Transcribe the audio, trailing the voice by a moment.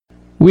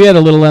We had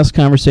a Little Less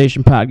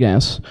Conversation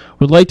podcast.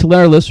 Would like to let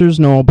our listeners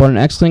know about an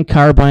excellent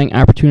car buying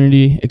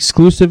opportunity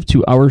exclusive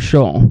to our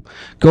show.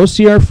 Go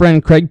see our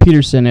friend Craig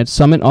Peterson at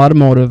Summit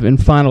Automotive in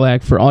Fond du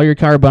Lac for all your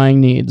car buying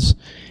needs.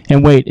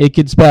 And wait, it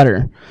gets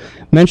better.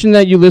 Mention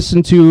that you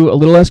listen to A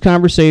Little Less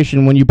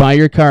Conversation when you buy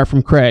your car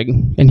from Craig,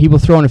 and he will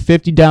throw in a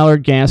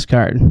 $50 gas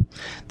card.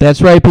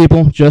 That's right,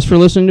 people. Just for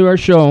listening to our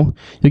show,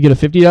 you'll get a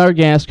 $50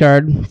 gas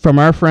card from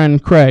our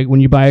friend Craig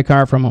when you buy a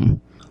car from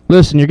him.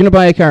 Listen, you're going to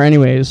buy a car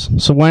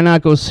anyways, so why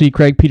not go see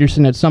Craig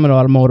Peterson at Summit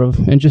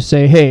Automotive and just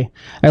say, hey,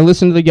 I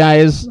listened to the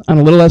guys on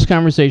A Little Less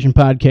Conversation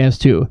podcast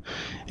too,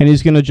 and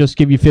he's going to just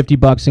give you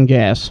 $50 in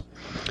gas.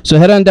 So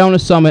head on down to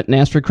Summit and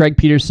ask for Craig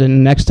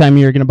Peterson next time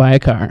you're going to buy a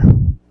car.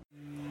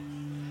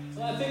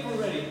 So I think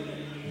we're ready.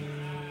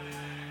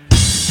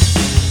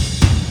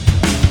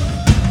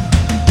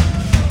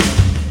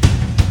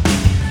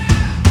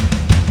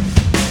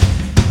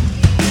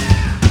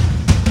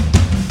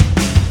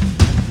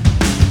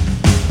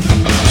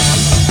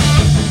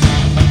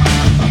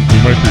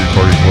 Might be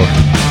recording. Look,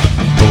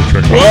 double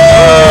check.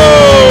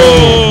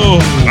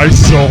 Whoa! I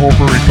so hope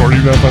we're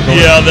recording that. By the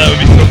way. Yeah, that would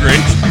be so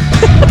great.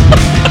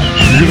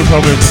 You're gonna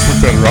probably have to flip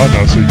that around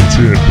now so you can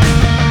see it.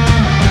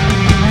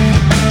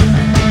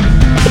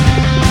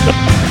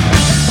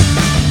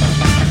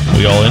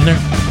 We all in there?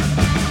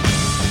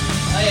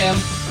 I am.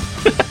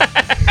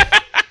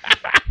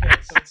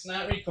 Okay, so it's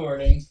not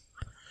recording.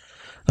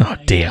 Oh,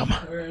 damn.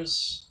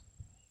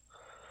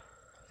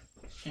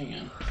 Hang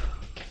on.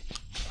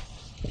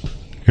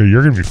 Yeah,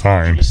 you're gonna be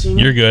fine.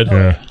 You're good.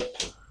 Yeah.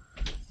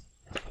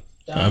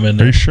 I'm in Are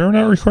there. you sure we're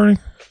not recording?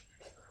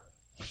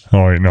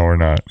 Oh wait, no, we're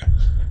not.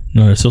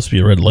 No, there's supposed to be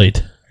a red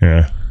light.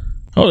 Yeah.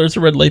 Oh, there's a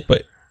red light,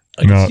 but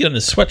I can No. see it on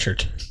his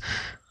sweatshirt.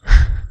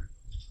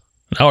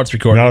 Now it's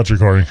recording. Now it's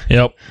recording.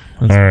 Yep.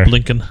 It's All right.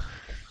 blinking.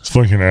 It's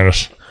blinking at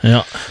us.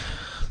 Yeah.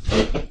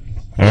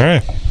 All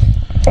right.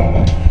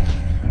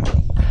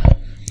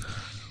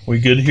 We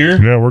good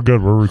here? Yeah, we're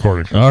good. We're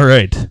recording. All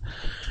right.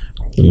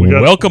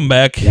 got- Welcome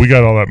back. We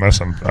got all that mess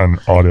on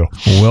audio.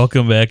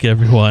 Welcome back,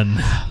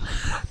 everyone,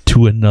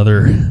 to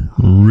another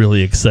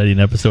really exciting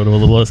episode of A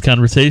Little Less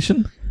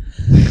Conversation.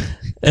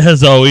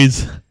 As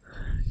always,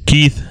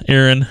 Keith,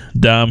 Aaron,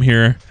 Dom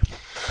here.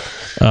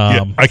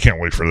 Yeah, I can't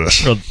wait for this.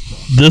 So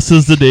this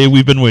is the day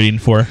we've been waiting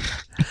for.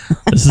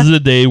 This is the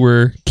day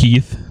where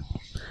Keith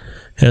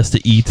has to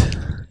eat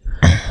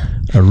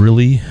a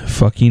really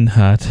fucking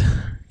hot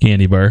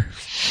candy bar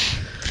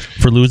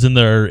for losing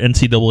their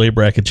NCAA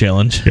bracket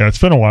challenge. Yeah, it's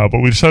been a while,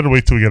 but we decided to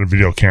wait till we get a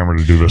video camera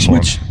to do this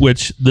one.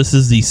 Which this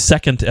is the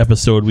second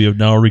episode we have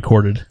now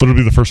recorded. But it'll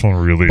be the first one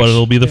we release. But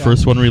it'll be the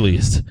first one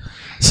released.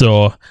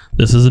 So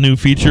this is a new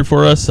feature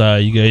for us.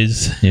 You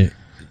guys,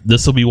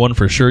 this will be one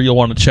for sure you'll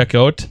want to check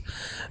out.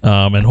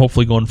 And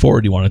hopefully going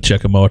forward, you want to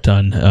check them out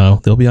on,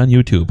 they'll be on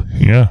YouTube.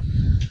 Yeah.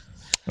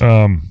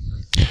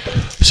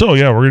 So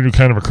yeah, we're gonna do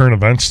kind of a current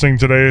events thing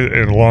today,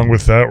 and along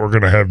with that, we're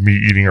gonna have me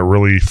eating a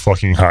really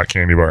fucking hot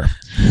candy bar.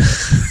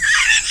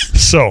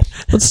 So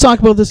Let's talk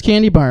about this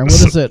candy bar. What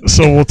is it?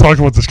 So we'll talk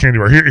about this candy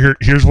bar.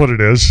 Here's what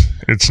it is.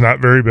 It's not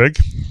very big.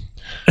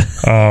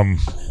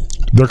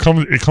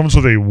 It comes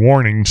with a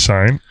warning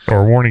sign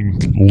or warning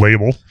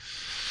label,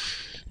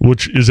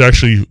 which is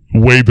actually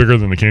way bigger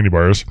than the candy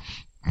bars.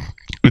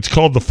 It's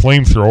called the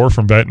Flamethrower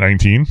from Bat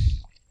 19.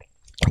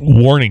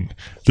 Warning: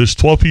 this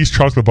 12-piece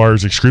chocolate bar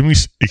is extremely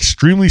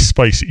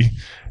spicy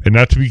and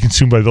not to be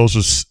consumed by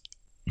those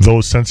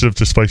sensitive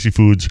to spicy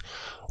foods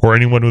or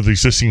anyone with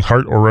existing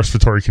heart or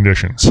respiratory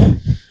conditions.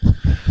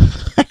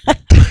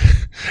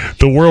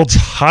 The world's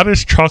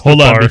hottest chocolate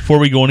bar. Hold on, before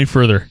we go any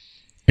further.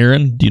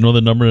 Aaron, do you know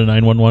the number to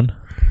 911?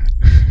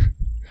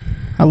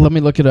 Let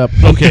me look it up.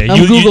 Okay,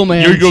 I'm Google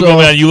man. You're Google so-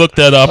 man. You looked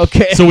that up.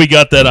 Okay. So we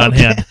got that on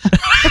hand.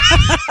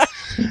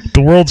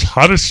 The world's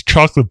hottest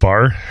chocolate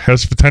bar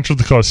has potential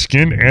to cause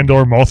skin and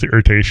or mouth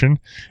irritation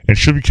and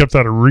should be kept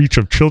out of reach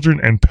of children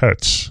and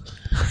pets.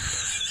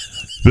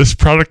 This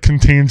product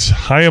contains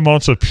high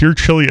amounts of pure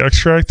chili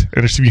extract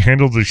and is to be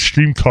handled with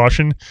extreme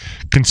caution.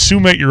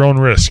 Consume at your own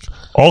risk.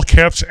 All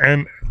caps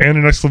and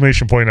an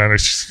exclamation point on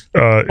it.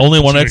 Only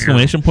one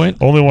exclamation point?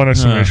 Only one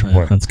exclamation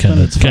point. That's kind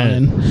of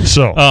fine.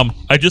 So,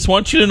 I just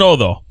want you to know,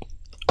 though,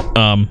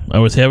 I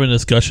was having a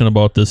discussion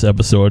about this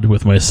episode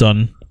with my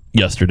son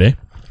yesterday,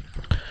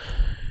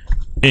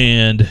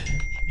 and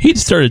he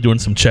started doing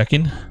some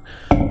checking.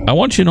 I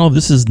want you to know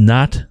this is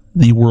not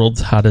the world's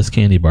hottest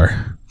candy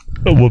bar.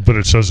 well, but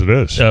it says it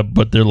is.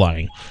 But they're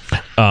lying.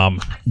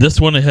 This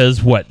one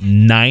has,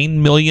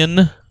 9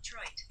 million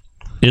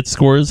it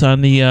scores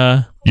on the...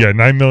 Yeah,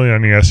 9 million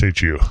on the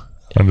SHU.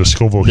 On the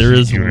Scoville there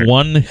is unit.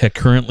 one that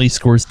currently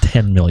scores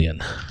 10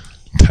 million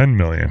 10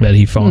 million. that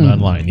he found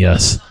online,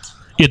 yes.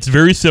 It's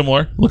very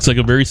similar. Looks like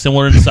a very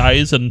similar in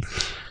size and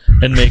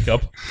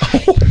makeup.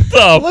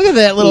 Look at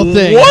that little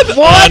thing. What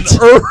on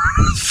earth?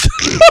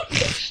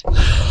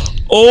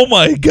 Oh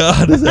my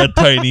god, is that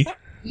tiny?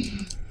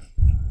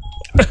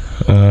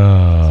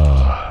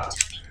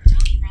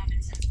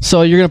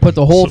 So you're going to put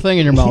the whole thing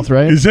in your mouth,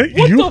 right? Is that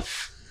What you? the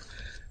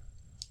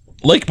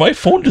like my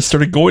phone just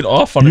started going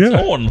off on its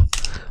Yeah. own.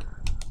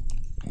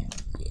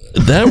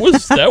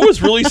 That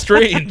was really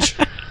strange.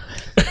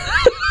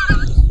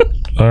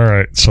 All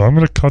right, so I'm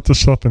going to cut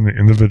this up into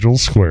individual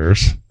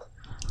squares.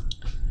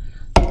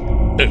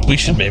 We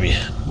should maybe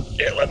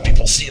let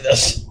people see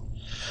this.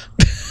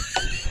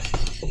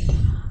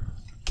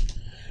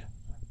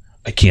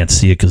 I can't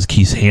see it because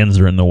Keith's hands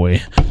are in the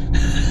way.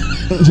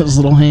 Those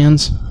little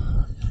hands.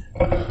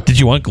 Did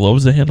you want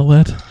gloves to handle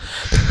that?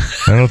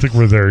 I don't think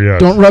we're there yet.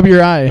 Don't rub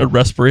your eye. A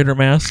respirator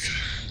mask?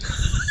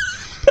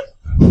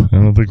 I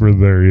don't think we're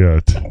there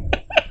yet.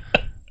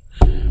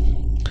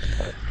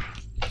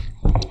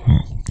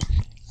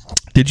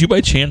 Did you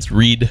by chance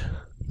read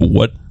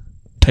what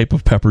type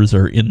of peppers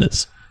are in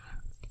this?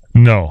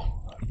 No.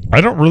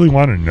 I don't really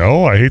want to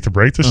know. I hate to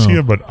break this to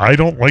you, but I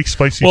don't like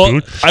spicy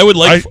food. I would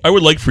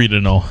like for you to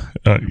know.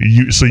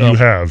 You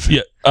have.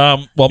 Yeah.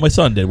 Well, my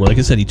son did. Well, like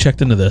I said, he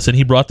checked into this and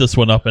he brought this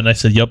one up, and I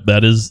said, "Yep,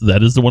 that is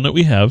the one that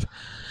we have."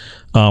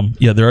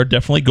 Yeah, there are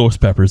definitely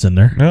ghost peppers in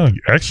there. No,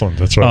 excellent.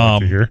 That's what I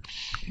like to hear.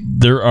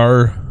 There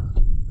are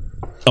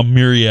a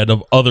myriad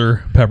of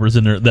other peppers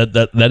in there.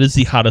 That is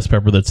the hottest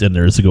pepper that's in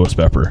there. Is the ghost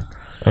pepper.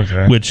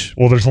 Okay.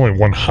 Well, there's only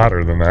one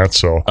hotter than that.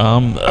 So.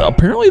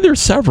 Apparently there's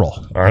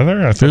several. Are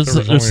there? I thought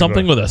there's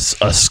something with a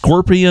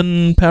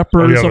scorpion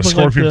pepper. Oh, yeah, something the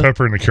scorpion like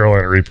pepper and the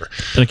Carolina Reaper.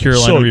 And the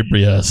Carolina Reaper,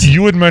 yes.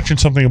 You had mentioned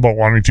something about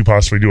wanting to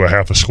possibly do a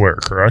half a square,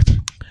 correct?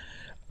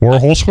 Or a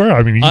whole square?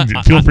 I mean, you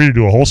can feel free to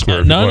do a whole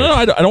square. No,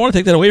 I don't want to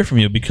take that away from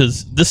you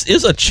because this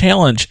is a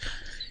challenge.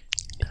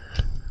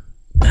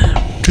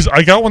 Because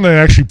I got one that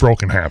actually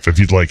broke in half, if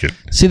you'd like it.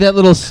 See that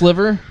little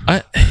sliver?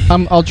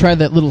 I'll try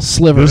that little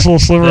sliver. This little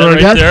sliver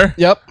right there?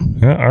 Yep.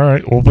 Yeah, all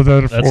right. We'll put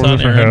that That's over on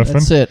for Aaron. half.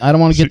 That's it. I don't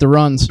want to get the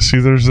runs. See,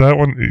 there's that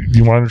one. Do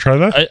you want to try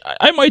that?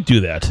 I might do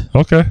that.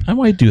 Okay. I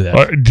might do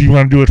that. Do you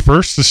want to do it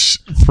first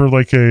for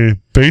like a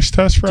base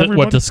test for everybody?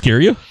 What, to scare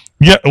you?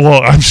 Yeah,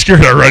 well, I'm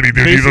scared already,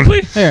 dude.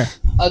 Basically? Here,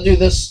 I'll do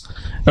this.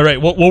 All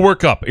right, we'll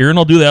work up. Aaron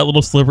will do that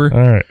little sliver.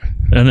 All right.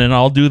 And then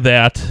I'll do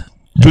that.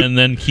 And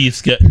then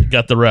Keith's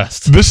got the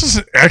rest. This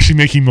is actually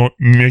making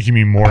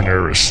me more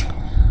nervous.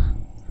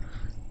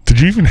 Did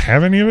you even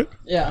have any of it?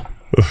 Yeah.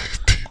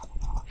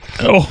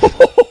 Oh.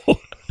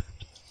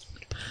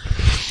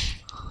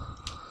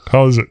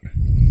 How is it?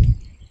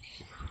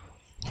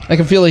 I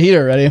can feel the heat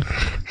already.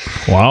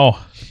 Wow.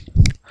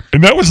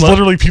 And that was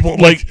literally people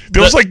that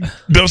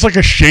was like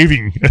a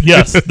shaving.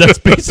 Yes, that's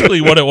basically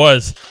what it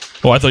was.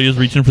 Oh, I thought he was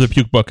reaching for the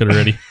puke bucket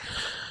already.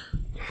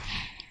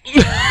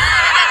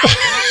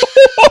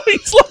 Oh,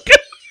 he's looking.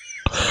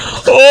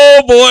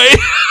 Oh boy.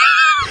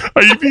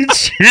 Are you being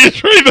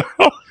serious right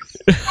now?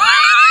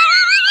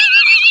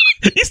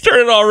 He's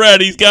turning all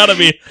red. He's got to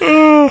be.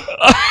 I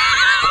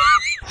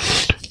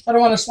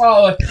don't want to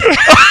swallow it.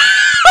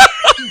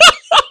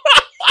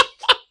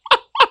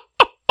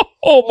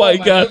 Oh my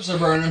God. Lips are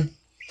burning.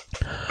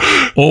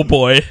 Oh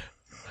boy.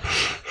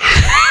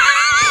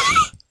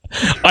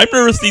 I'm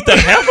nervous to eat that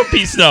half a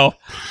piece now.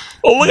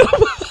 Oh, look at him.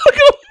 Look at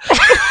him.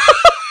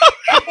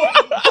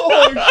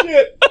 Oh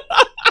shit.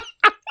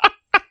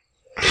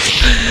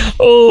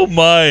 Oh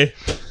my.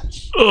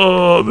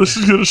 Oh, this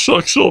is gonna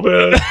suck so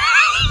bad.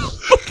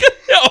 Look at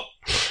him.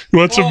 You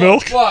want some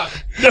milk? Fuck.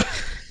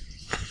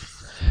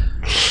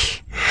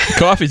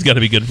 Coffee's got to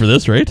be good for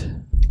this, right?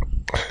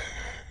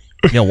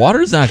 Yeah,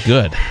 water's not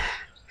good.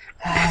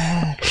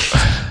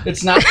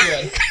 It's not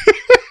good.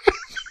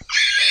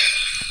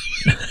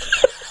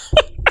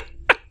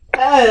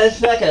 That's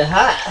fucking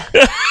hot.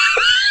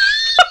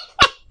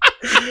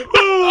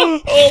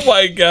 Oh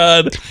my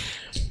God.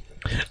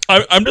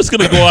 I'm just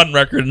going to go on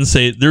record and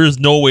say there is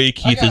no way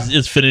Keith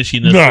is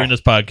finishing this during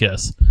this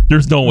podcast.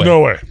 There's no way. No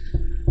way.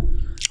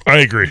 I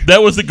agree.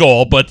 That was the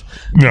goal, but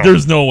No.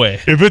 there's no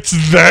way. If it's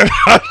that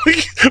hot,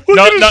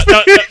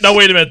 No,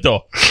 wait a minute,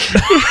 though.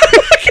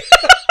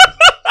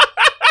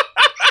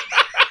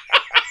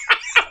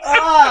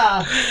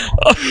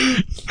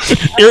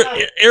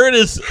 Aaron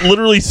is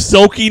literally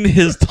soaking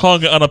his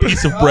tongue on a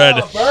piece of bread.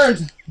 Oh,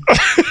 burned.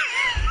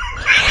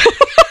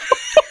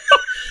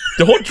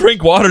 Don't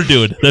drink water,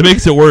 dude. That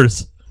makes it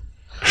worse.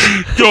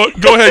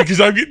 Go ahead,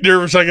 because I'm getting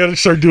nervous. I got to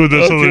start doing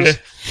this. Okay.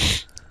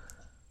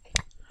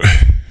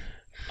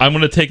 I'm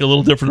going to take a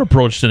little different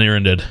approach than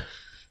Aaron did.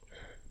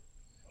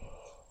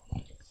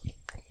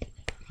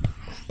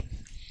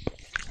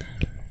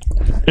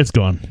 It's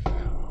gone.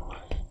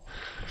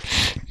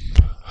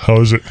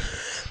 How is it?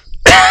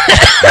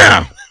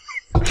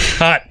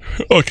 Hot.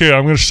 Okay,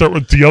 I'm going to start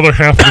with the other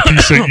half of the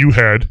piece that you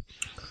had.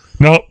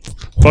 No,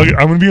 fuck it,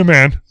 I'm going to be a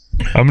man.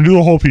 I'm going to do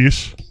the whole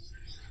piece.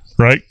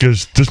 Right?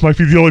 Because this might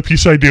be the only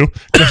piece I do.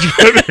 Because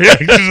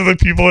of the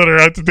people that are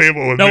at the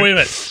table with me. No, wait a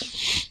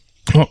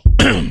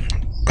minute.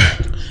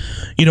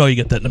 You know you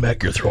get that in the back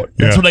of your throat.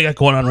 That's what I got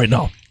going on right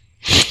now.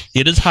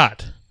 It is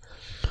hot.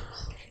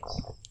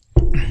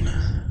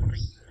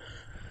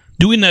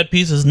 Doing that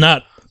piece is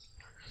not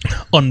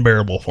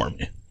unbearable for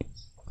me.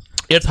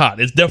 It's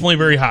hot. It's definitely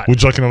very hot.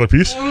 Would you like another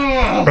piece?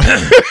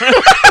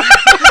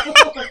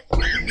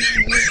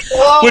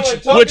 Which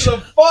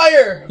the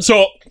fire.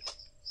 So,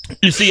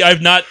 you see,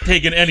 I've not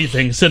taken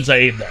anything since I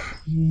ate that,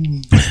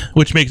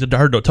 which makes it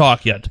hard to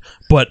talk yet.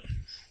 But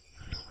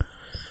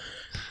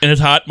and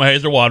it's hot. My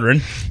eyes are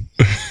watering.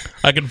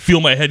 I can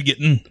feel my head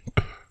getting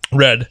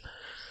red.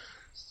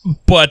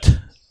 But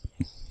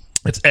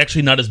it's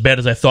actually not as bad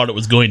as I thought it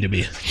was going to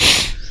be,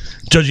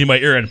 judging by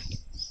Aaron.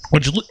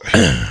 Which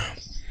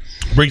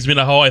brings me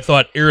to how I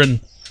thought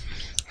Aaron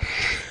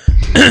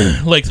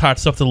likes hot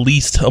stuff the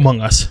least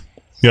among us.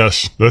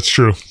 Yes, that's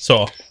true.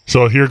 So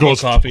here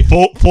goes coffee.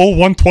 full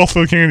 1/12 of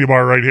the candy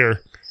bar right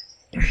here.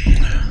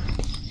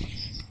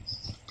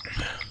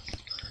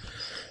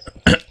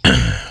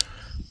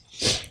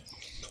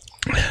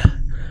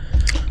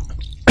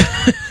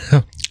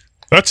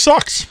 That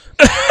sucks.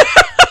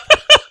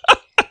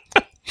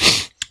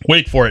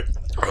 Wait for it.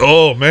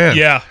 Oh man.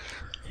 Yeah.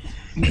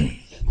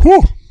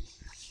 Whew.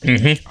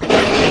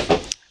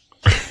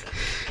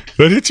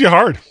 That hits you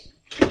hard.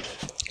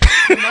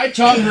 My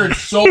tongue hurts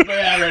so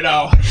bad right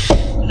now.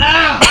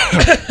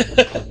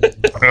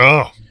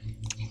 Oh.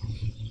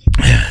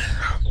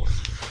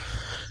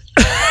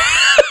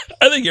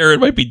 I think Aaron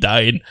might be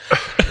dying.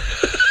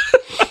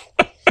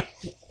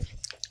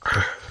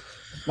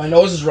 My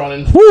nose is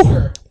running.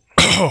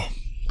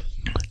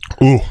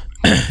 Ooh.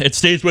 It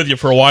stays with you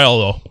for a while,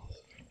 though.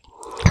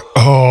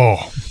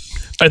 Oh.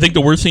 I think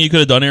the worst thing you could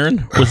have done,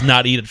 Aaron, was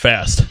not eat it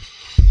fast.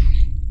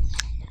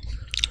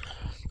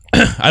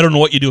 I don't know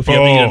what you do if you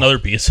have to eat another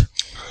piece.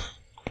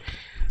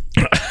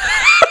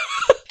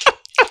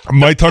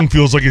 My tongue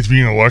feels like it's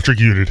being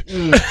electrocuted.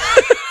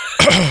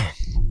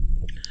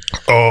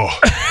 Oh.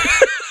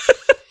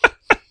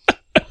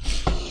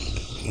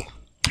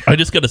 I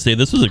just got to say,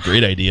 this was a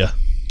great idea.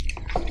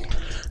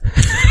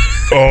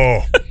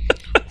 Oh.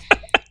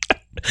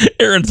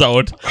 Aaron's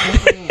out.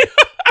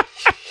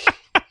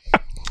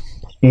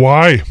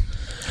 Why?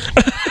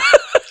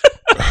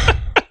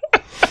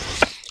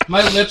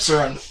 My lips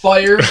are on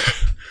fire.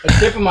 The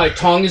tip of my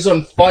tongue is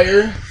on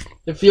fire.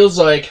 It feels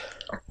like...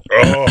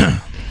 Oh.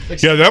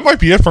 Yeah, that might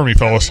be it for me,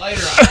 fellas.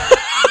 lighter on.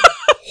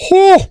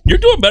 Oh. You're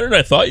doing better than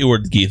I thought you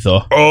would, Keith,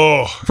 though.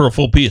 Oh. For a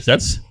full piece.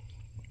 That's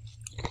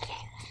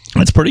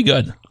pretty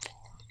good.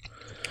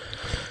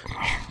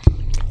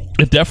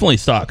 It definitely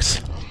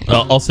sucks.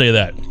 I'll say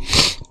that.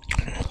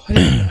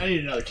 I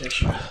need another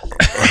tissue.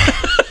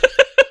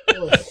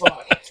 Holy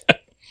fuck.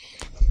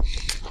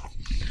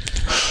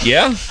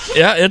 Yeah,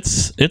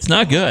 it's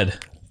not good.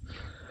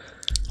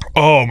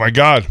 Oh my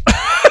God.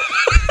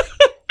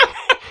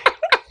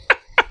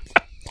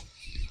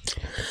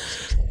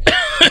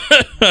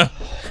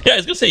 Yeah, I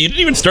was gonna say you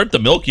didn't even start the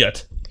milk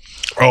yet.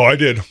 Oh, I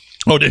did.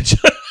 Oh, did you?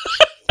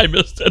 I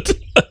missed it.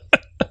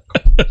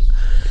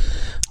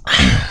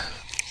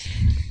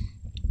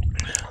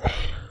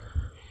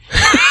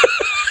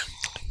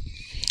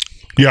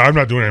 Yeah, I'm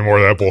not doing any more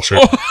of that bullshit.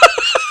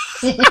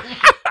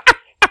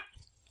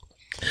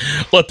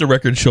 Let the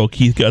record show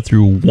Keith got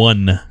through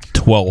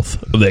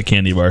 1/12 of that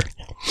candy bar.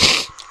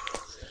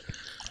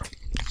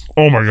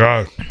 Oh my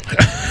God.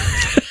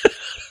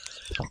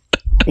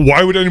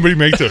 Why would anybody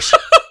make this?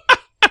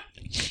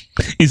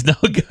 He's now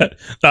got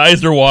the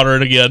eyes are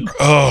watering again.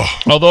 Oh.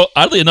 Although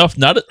oddly enough,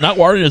 not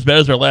watering as bad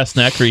as our last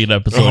snack read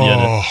episode yet.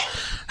 Oh.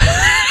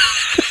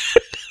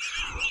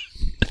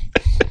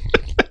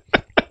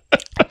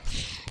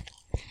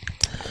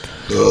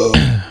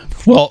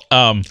 Well,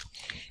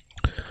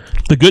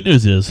 the good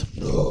news is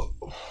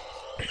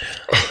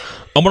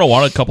I'm gonna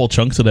want a couple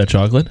chunks of that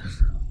chocolate.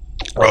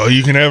 Oh,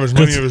 you can have as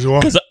many of as you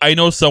want. Because I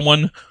know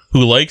someone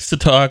who likes to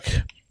talk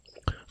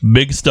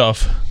big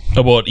stuff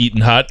about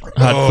eating hot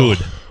food.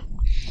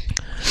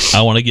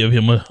 I want to give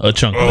him a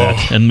chunk of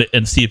that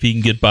and see if he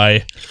can get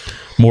by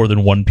more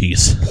than one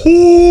piece.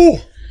 Ooh.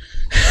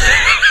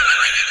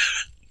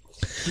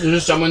 Is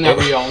this someone that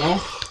we all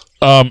know?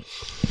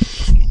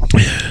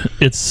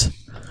 It's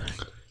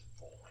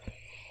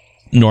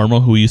Norma,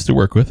 who we used to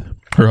work with,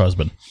 her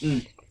husband.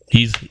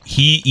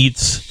 He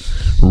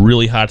eats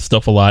really hot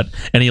stuff a lot,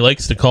 and he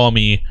likes to call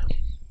me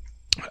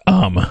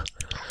a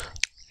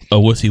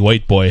wussy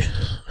white boy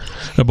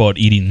about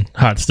eating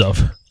hot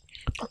stuff.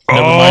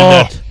 Never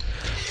mind that.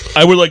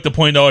 I would like to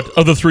point out,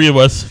 of the three of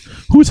us,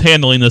 who's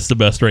handling this the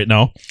best right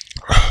now?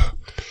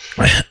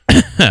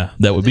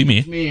 That would be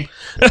me. Me.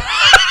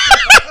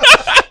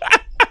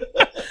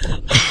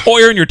 Oh,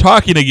 Aaron, you're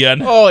talking again.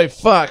 Holy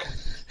fuck.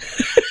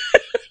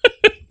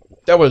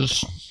 That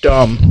was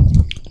dumb.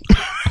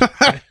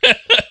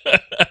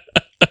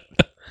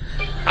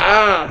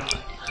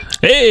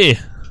 Hey!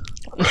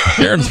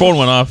 Aaron's phone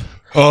went off.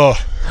 Oh.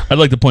 I'd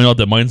like to point out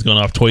that mine's gone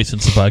off twice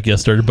since the podcast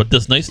started, but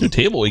this nice new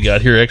table we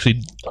got here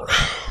actually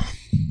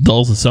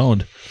dulls the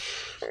sound.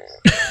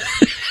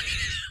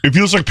 It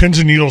feels like pins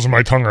and needles in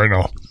my tongue right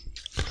now.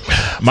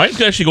 Mine's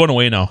actually going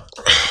away now.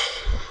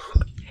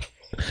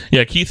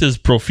 Yeah, Keith is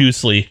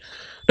profusely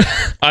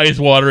eyes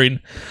watering,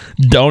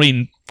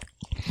 downing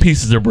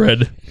pieces of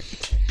bread.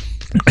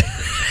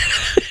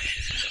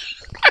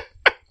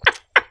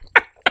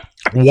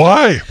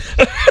 Why?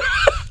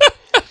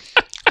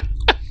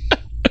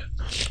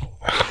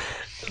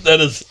 That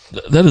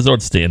is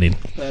outstanding.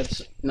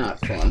 That's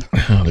not fun.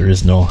 Oh, there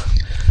is no.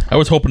 I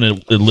was hoping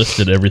it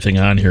listed everything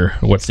on here.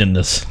 What's in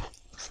this?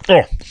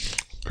 Oh.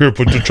 Here,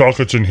 put the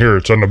chocolates in here.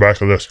 It's on the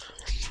back of this.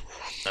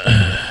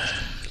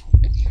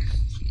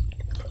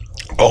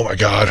 Oh my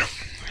god.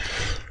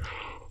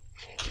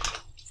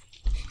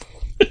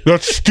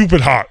 That's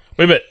stupid hot.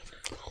 Wait a minute.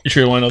 You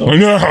sure you want another I one?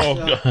 know. Oh,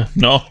 God.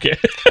 No, okay.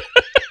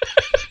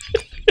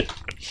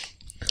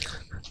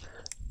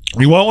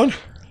 You want one?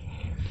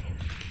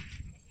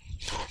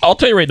 I'll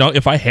tell you right now,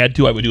 if I had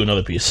to, I would do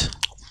another piece.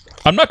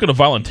 I'm not going to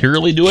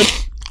voluntarily do it,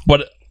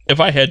 but if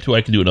I had to,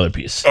 I could do another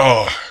piece.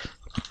 Oh.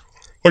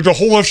 Like the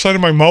whole left side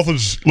of my mouth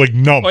is like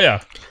numb. Oh,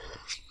 yeah.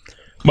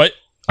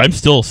 I'm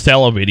still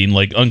salivating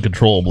like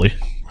uncontrollably.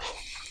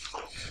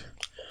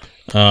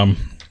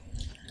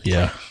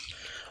 Yeah.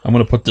 I'm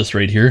going to put this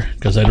right here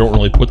because I don't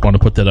really want to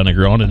put that on the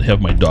ground and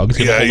have my dogs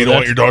get Yeah, you don't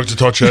want your dogs to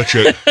touch that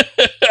shit.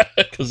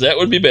 because that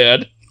would be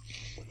bad.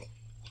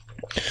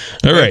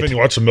 All right. You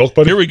want some milk,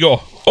 buddy? Here we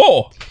go.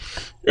 Oh,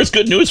 there's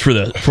good news for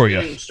you.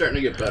 I'm starting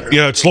to get better.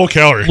 Yeah, it's low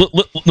calorie.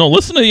 No,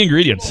 listen to the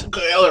ingredients.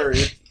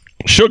 Calorie.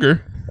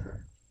 Sugar,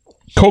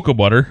 cocoa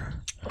butter,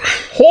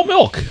 whole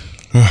milk,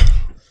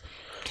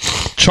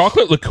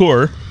 chocolate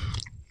liqueur,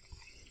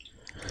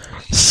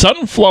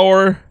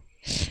 sunflower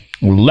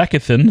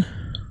lecithin.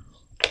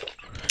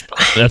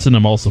 That's an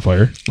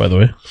emulsifier, by the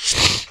way.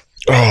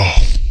 Oh.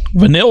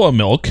 Vanilla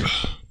milk,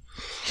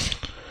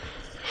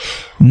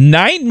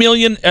 9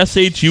 million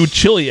SHU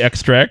chili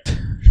extract.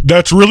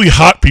 That's really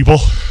hot, people.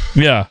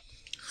 Yeah.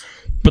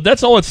 But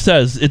that's all it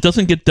says. It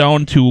doesn't get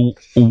down to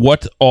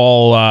what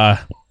all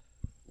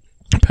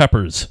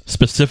peppers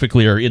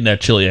specifically are in that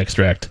chili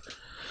extract.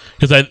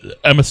 Because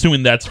I'm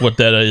assuming that's what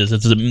that is.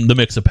 It's the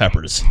mix of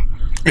peppers.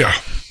 Yeah.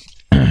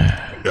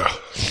 Yeah.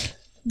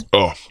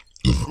 Oh.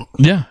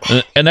 Yeah.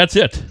 And that's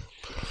it.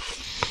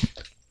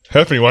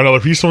 Hefty, you want another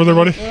piece over there,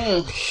 buddy?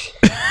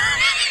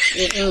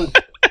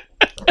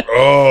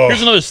 Oh.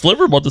 Here's another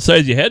sliver about the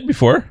size you had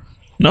before.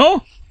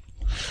 No?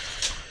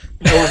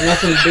 I want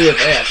nothing to do with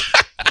that.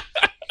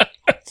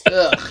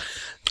 Ugh.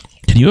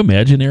 Can you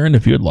imagine, Aaron,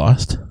 if you had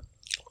lost?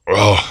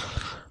 Oh.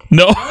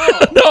 No. No.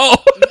 No.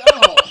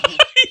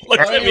 He looks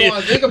I at don't me. even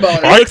want to think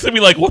about He it. looks at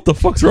me like, what the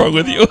fuck's wrong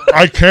with you?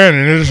 I can,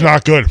 and it is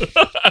not good.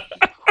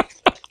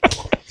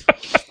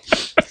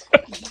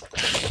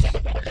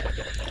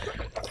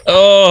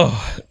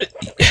 Oh,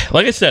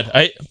 like I said,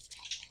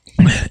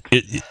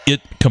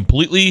 it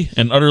completely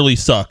and utterly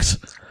sucks,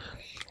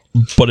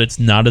 but it's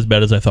not as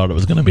bad as I thought it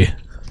was going to be.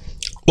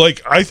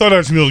 Like, I thought I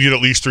was going to be able to get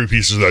at least 3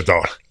 pieces of that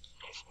down.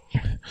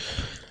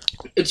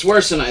 It's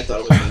worse than I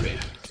thought it was going to be.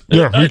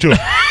 Yeah, me too.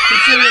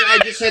 Considering I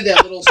just had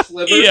that little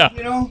sliver, Yeah.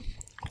 you know?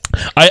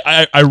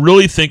 I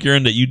really think,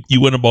 Aaron, that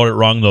you went about it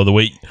wrong, though. The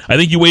way I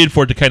think you waited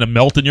for it to kind of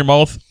melt in your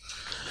mouth.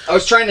 I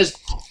was trying to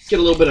get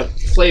a little bit of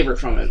flavor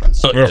from it.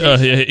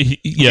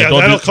 Yeah,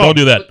 that'll don't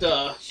do that.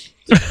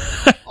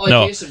 But all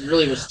No. I tasted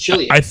really was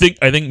chili. I think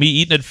me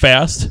eating it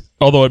fast,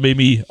 although it made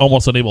me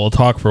almost unable to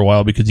talk for a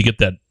while because you get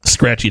that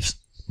scratchy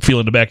feel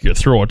in the back of your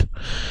throat.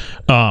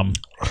 I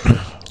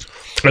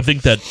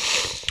think that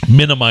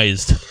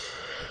minimized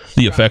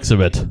the effects of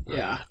it.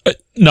 Yeah.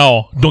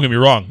 No, don't get me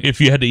wrong.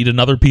 If you had to eat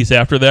another piece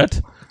after that,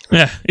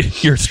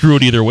 you're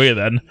screwed either way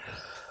then.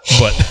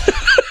 But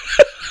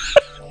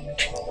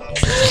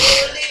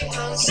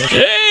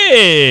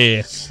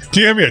hey! Can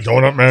you hand me a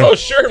donut, man? Oh,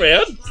 sure,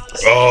 man.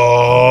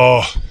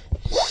 Oh.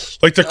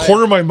 Like the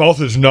corner of my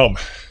mouth is numb.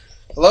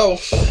 Hello?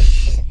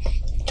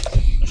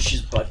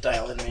 She's butt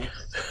dialing me.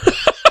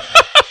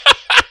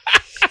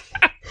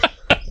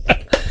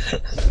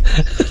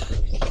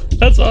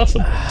 That's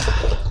awesome.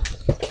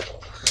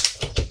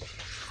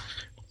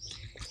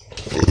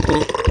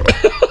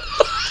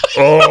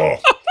 Oh.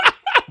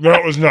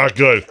 That was not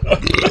good.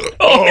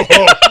 Oh.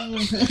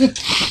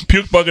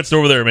 Puke bucket's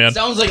over there, man.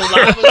 Sounds like a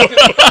lot.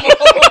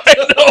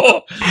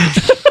 No.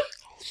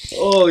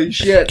 Holy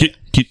shit.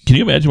 Can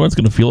you imagine what it's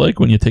going to feel like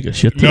when you take a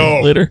shit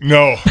No. later?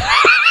 No.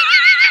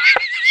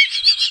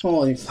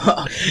 Holy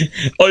fuck.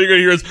 All you're going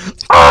to hear is,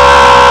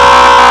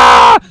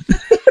 ah!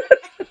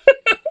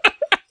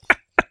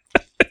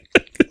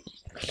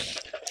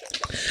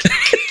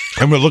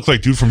 I'm going to look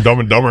like dude from Dumb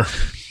and Dumber.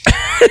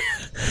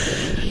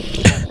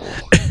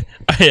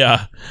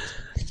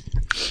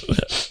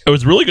 I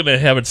was really going to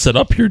have it set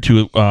up here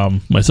to,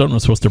 my son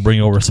was supposed to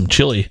bring over some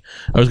chili.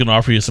 I was going to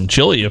offer you some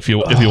chili if you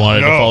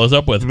wanted to No. follow us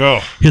up with. No.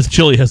 His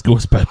chili has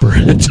ghost pepper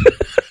in it.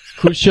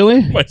 Who's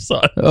chili? My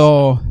son.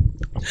 Oh.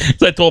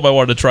 So I told him I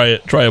wanted to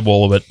try a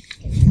bowl of it.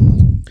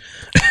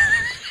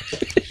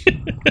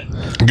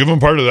 Give him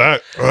part of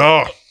that.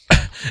 Oh.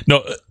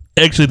 No,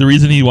 actually, the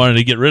reason he wanted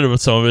to get rid of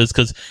some of it is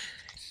because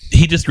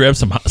he just grabbed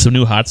some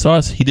new hot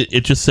sauce.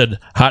 It just said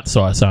hot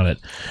sauce on it,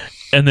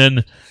 and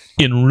then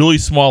in really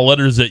small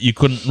letters that you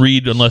couldn't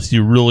read unless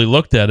you really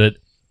looked at it,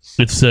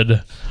 it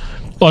said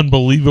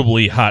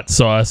unbelievably hot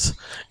sauce.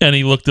 And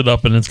he looked it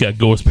up, and it's got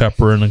ghost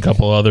pepper and a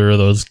couple other of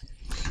those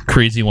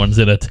crazy ones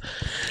in it.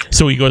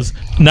 So he goes,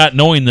 not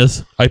knowing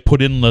this, I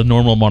put in the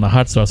normal amount of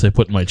hot sauce I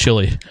put in my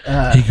chili.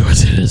 He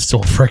goes, it is so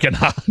freaking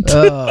hot.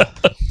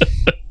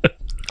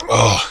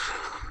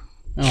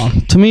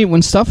 Oh, to me,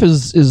 when stuff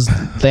is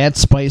that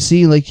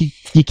spicy, like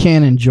you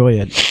can't enjoy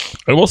it.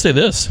 I will say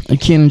this: I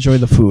can't enjoy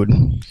the food.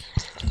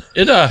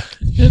 it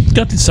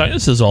got the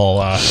sinuses all.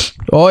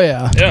 Oh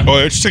yeah, Yeah, Oh,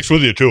 it sticks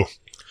with you too.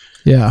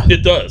 yeah.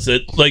 it does.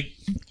 It like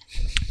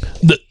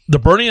the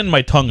burning in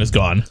my tongue is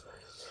gone,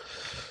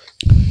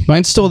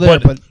 Mine's still there,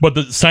 but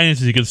the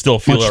sinuses you can still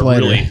feel much are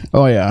lighter. really.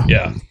 Oh yeah.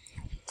 Yeah.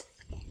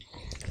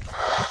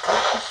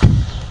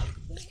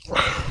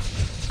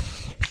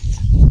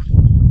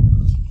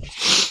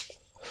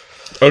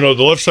 Oh no,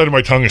 the left side of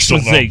my tongue is still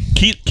Let's numb. say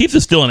Keith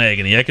is still in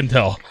agony. I can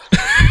tell.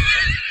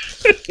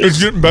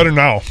 It's getting better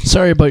now.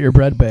 Sorry about your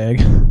bread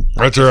bag.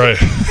 That's all right.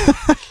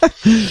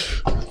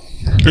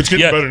 It's getting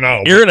Yeah, better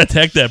now. Aaron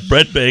attacked that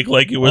bread bag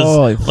like it was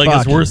Holy like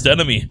his fuck. worst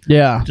enemy.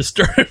 Yeah. Just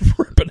started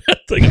ripping that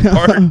thing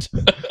apart.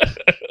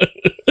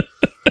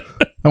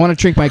 I want to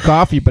drink my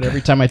coffee, but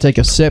every time I take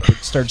a sip, it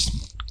starts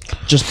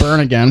just burn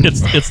again.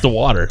 It's the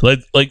water.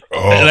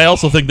 And I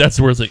also think that's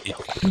where it's like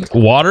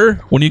water.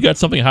 When you got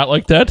something hot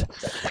like that,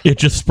 it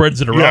just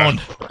spreads it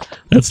around.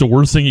 That's the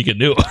worst thing you can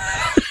do.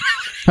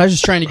 I was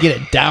just trying to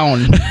get it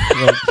down.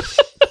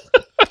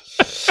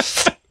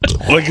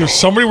 Like if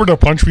somebody were to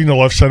punch me in the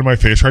left side of my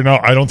face right now,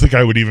 I don't think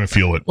I would even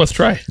feel it. Let's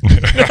try.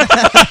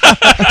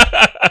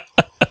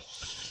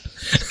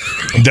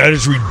 That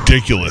is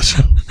ridiculous.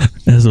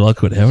 As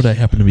luck would have it, I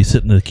happen to be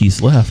sitting to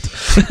Keith's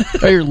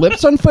left. Are your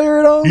lips on fire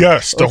at all?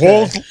 Yes, the Okay.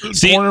 whole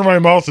See- corner of my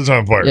mouth is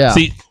on fire. Yeah.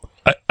 See,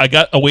 I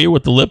got away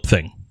with the lip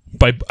thing.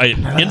 I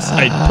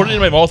put it in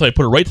my mouth. I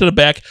put it right to the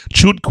back,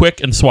 chewed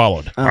quick, and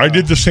swallowed. I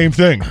did the same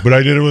thing, but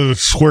I did it with a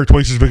square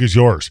twice as big as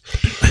yours.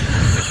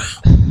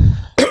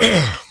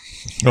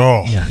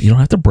 Oh, Yeah, you don't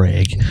have to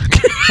brag.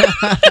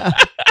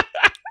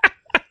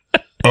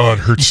 oh, it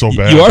hurts so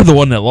bad. You are the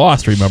one that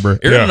lost, remember?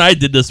 Aaron Yeah. and I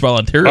did this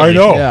voluntarily. I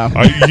know.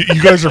 Yeah.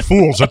 You guys are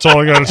fools. That's all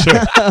I got to say.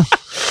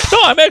 No,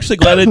 I'm actually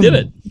glad I did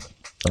it.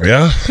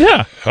 Yeah,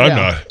 Yeah. I'm Yeah.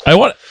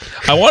 not.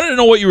 I wanted to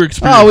know what you were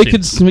experiencing.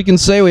 Oh, we can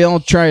say we all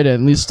tried it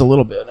at least a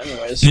little bit,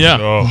 anyways. Yeah.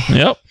 Oh.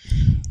 Yep.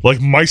 Like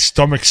my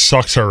stomach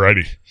sucks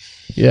already.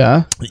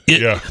 Yeah.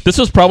 Yeah. This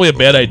was probably a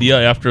bad idea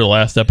after the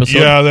last episode.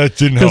 Yeah, that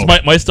didn't Because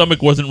help. my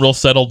stomach wasn't real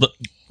settled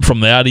from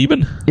that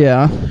even,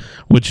 Yeah.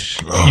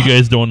 which you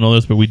guys don't know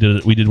this, but we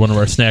did one of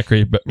our snack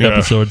rate Yeah.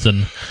 episodes,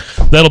 and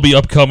that'll be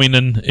upcoming,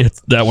 and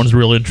that one's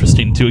real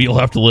interesting too. You'll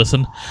have to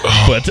listen,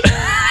 but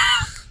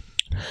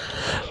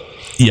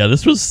yeah,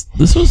 this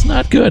was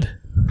not good.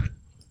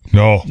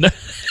 No,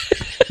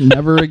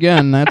 Never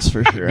again, that's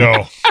for sure.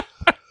 no.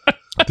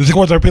 The thing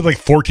was, I paid like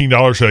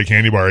 $14 for that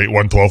candy bar. I ate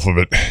 1/12 of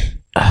it.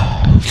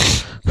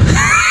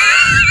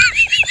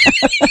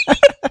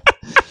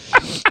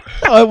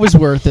 Oh, it was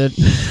worth it.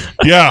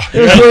 Yeah.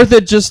 It was worth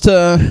it just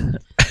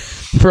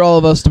for all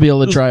of us to be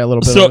able to try a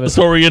little bit of it.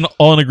 So are we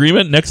all in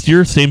agreement? Next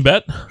year, same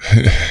bet.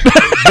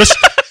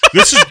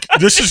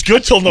 This is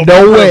good till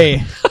November. No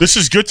way. This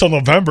is good till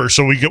November.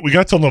 So we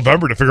got till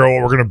November to figure out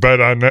what we're going to bet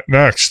on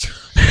next.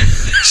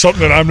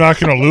 Something that I'm not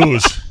going to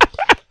lose.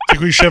 I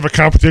think we should have a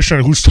competition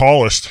on who's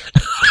tallest.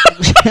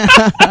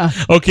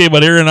 Okay,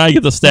 but Aaron and I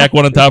get to stack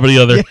one on top of the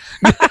other.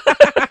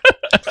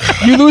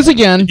 You lose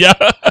again. Yeah,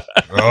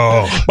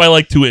 Oh, by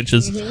like 2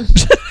 inches.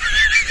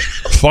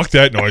 fuck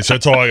that noise.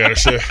 That's all I got to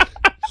say.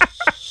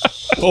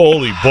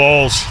 Holy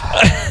balls.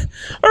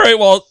 All right,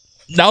 well,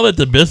 now that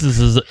the business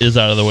is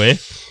out of the way,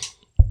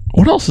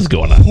 what else is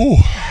going on? Ooh.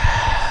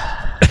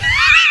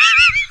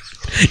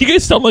 You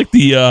guys sound like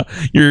the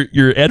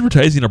you're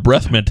advertising a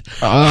breath mint.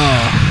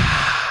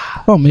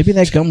 Oh, maybe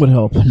that gum would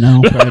help.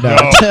 No, probably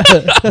not.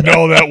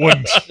 No, that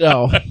wouldn't.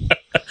 No.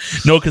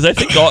 No, because I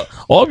think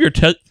all of your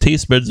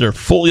taste buds are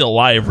fully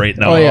alive right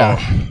now. Oh,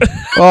 yeah.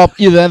 Well,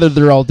 either that or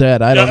they're all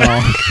dead. I don't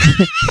know.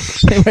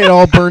 They might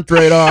all burnt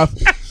right off.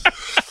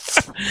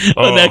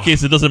 In that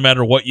case, it doesn't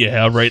matter what you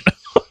have right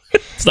now.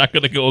 It's not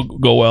going to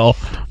go well.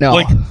 No.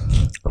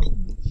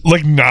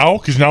 Like now,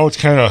 because now it's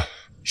kind of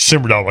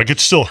simmered down. Like it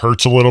still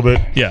hurts a little bit.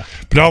 Yeah.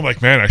 But now I'm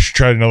like, man, I should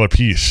try another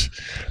piece.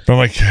 But I'm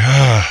like,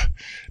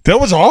 that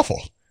was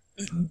awful.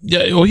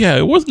 Yeah. Oh, yeah.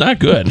 It was not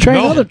good. Try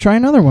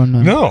another one.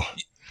 Then. No.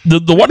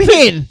 The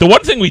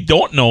one thing we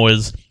don't know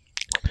is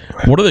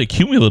what are the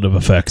cumulative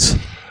effects.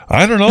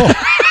 I don't know.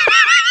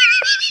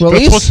 Well, at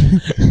least,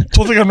 That's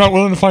one thing I'm not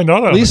willing to find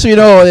out. at least you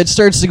know it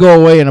starts to go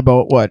away in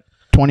about, what,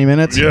 20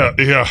 minutes? Yeah.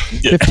 15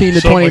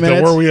 to Something 20 like that.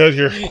 minutes? Where are we at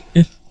here?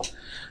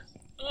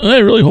 I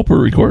really hope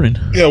we're recording.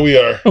 Yeah, we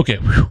are. Okay.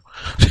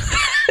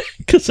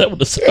 Because that would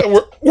have sucked. Yeah,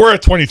 we're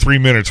at 23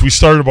 minutes. We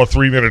started about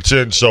 3 minutes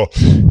in, so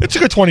it's a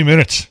good 20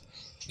 minutes.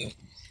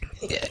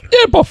 Yeah,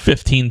 about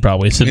 15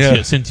 probably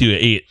since you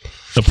ate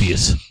a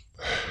piece.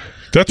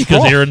 That's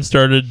Because cool. Aaron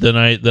started, then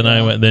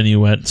I went, then you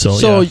went.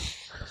 So yeah.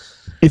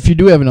 if you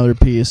do have another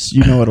piece,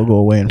 you know it'll go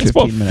away in It's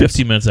 15 about minutes.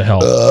 15 minutes of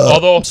hell.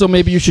 Although So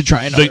maybe you should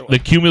try another the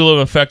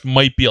cumulative effect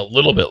might be a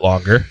little bit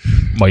longer.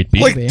 Might be.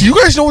 Like, do you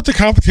guys know what the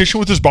competition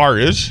with this bar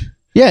is?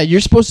 Yeah,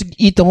 you're supposed to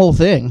eat the whole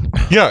thing.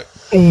 Yeah,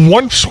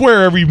 1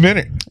 square every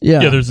minute.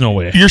 Yeah. Yeah, there's no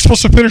way. You're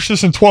supposed to finish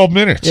this in 12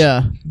 minutes.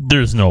 Yeah.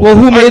 There's no Well,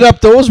 way. who made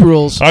up those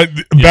rules?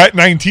 Bat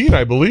 19,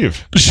 I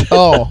believe.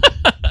 Oh,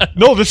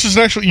 No, this is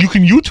actually, you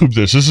can YouTube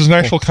this. This is an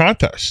actual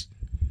contest.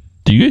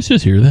 Do you guys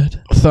just hear that?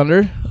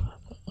 Thunder.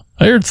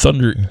 I heard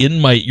thunder in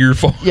my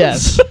earphones.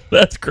 Yes.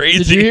 That's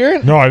crazy. Did you hear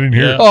it? No, I didn't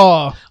hear Yeah. it.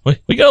 Oh,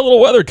 We got a little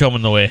weather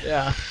coming the way.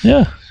 yeah.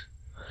 Yeah.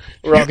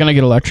 We're all gonna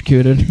get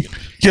electrocuted.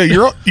 Yeah,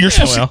 you're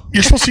supposed well. to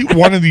you're supposed to eat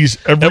one of these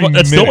every That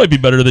minute. still might be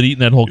better than eating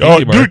that whole Oh,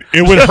 candy bar. dude,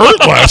 it would hurt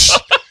less.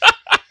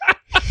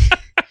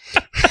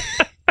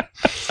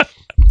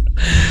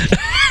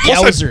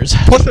 Yowzers.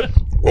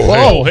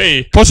 Oh,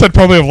 hey. Plus, I'd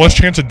probably have less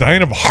chance of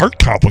dying of heart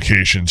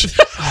complications.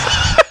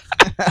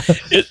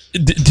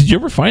 Did you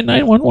ever find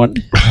 911,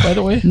 by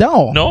the way?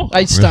 No. No?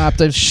 I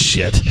stopped.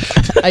 Shit.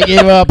 I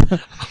gave up.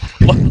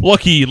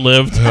 Lucky he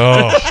lived.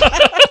 Oh.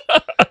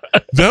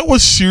 That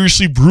was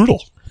seriously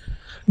brutal.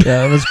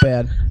 Yeah, it was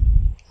bad.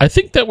 I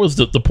think that was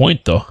the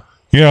point, though.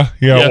 Yeah,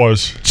 Yeah. it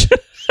was.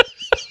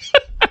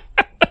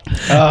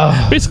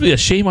 Basically, a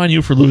shame on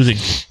you for losing.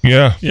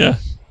 Yeah. Yeah.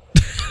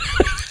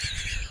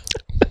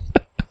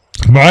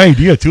 My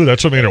idea, too.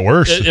 That's what made it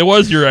worse. It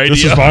was your idea.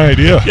 This is my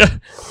idea. Yeah.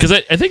 Because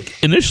I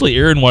think initially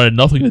Aaron wanted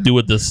nothing to do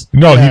with this.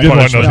 No, he didn't want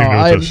punishment. nothing No, to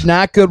do I'm with this.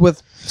 not good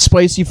with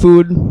spicy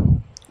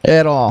food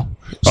at all.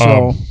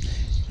 So,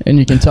 and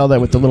you can tell that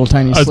with the little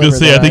tiny I was sliver going to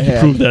say, I that think you had.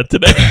 proved that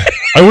today.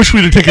 I wish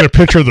we'd have taken a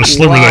picture of the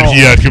sliver that Wow. he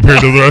had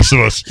compared to the rest of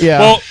us. Yeah.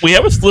 Well, we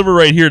have a sliver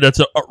right here that's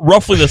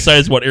roughly the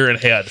size of what Aaron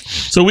had.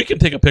 So we can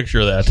take a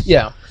picture of that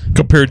yeah.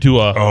 compared to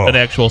Oh. an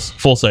actual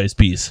full-size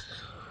piece.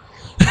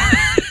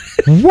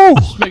 Whoa.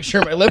 Make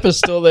sure my lip is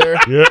still there.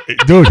 Yeah,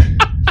 dude.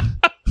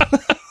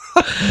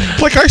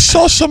 Like I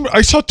saw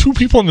two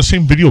people in the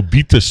same video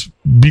beat this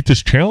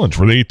challenge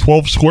where they ate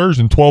 12 squares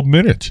in 12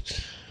 minutes.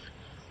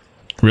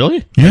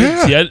 Really?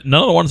 Yeah. See,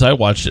 none of the ones I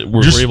watched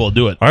were able to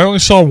do it. I only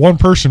saw one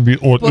person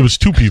beat. Well, it was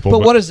two people. But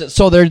what is it?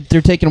 So they're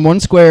taking one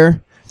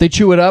square, they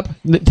chew it up,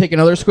 take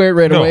another square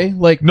right away.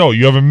 Like no,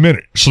 you have a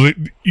minute. So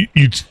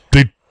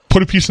they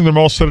put a piece in their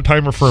mouth, set a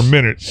timer for a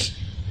minute,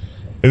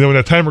 and then when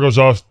that timer goes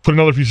off, put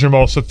another piece in their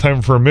mouth, set the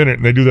timer for a minute,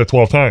 and they do that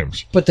 12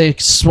 times. but they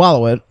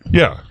swallow it.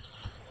 Yeah.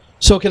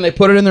 So can they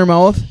put it in their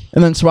mouth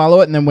and then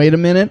swallow it and then wait a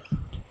minute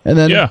and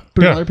then Yeah.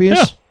 put Yeah. another piece?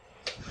 Yeah.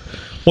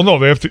 Well, no,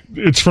 they have to.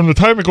 It's from the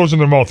time it goes in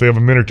their mouth. They have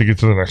a minute to get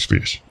to the next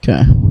piece.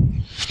 Okay.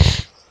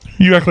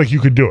 You act like you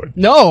could do it.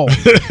 No.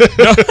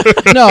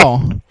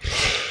 No.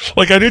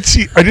 Like I did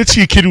see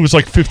a kid who was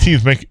like 15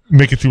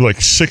 make it through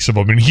like 6 of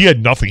them, and he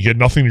had nothing. He had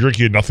nothing to drink.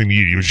 He had nothing to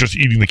eat. He was just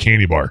eating the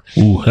candy bar,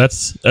 Ooh,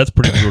 that's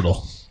pretty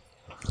brutal.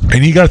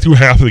 and he got through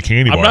half of the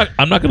candy bar.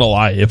 I'm not gonna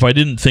lie. If I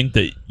didn't think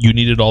that you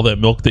needed all that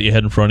milk that you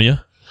had in front of you,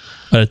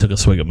 I'd have took a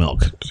swig of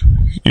milk.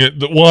 Yeah,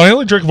 well, I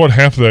only drank about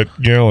half of that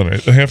gallon,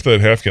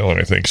 half gallon,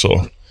 I think.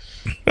 So,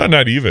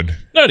 not even.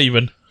 Not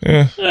even.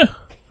 Yeah, A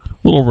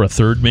little over a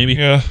third, maybe.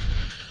 yeah,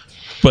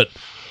 But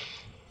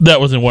that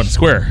was in one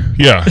square.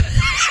 yeah,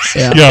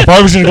 Yeah. yeah. If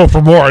I was gonna go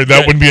for more,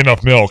 that wouldn't be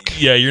enough milk.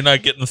 Yeah, you're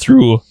not getting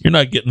through.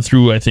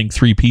 I think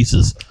 3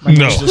 pieces. My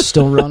No. nose is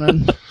still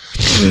running.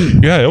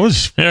 Yeah, it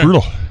was Yeah.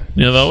 brutal.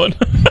 You know that one?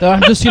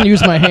 I'm just gonna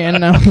use my hand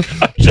now.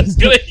 Just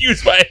gonna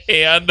use my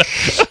hand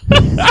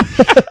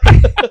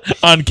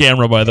on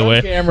camera, by the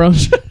way.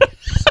 Cameras.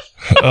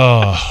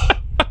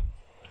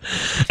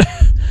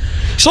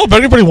 So if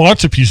anybody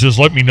wants a piece of this,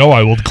 let me know.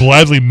 I will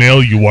gladly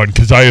mail you one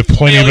because I have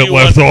plenty of Mail it you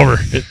left one. over.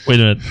 Wait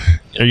a minute.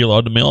 Are you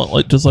allowed to mail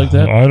it just like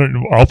that? I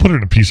don't. I'll put it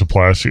in a piece of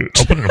plastic.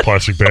 I'll put it in a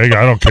plastic bag.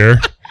 I don't care.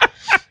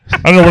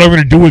 I don't know what I'm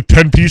going to do with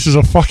 10 pieces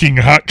of fucking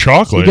hot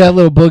chocolate. You got a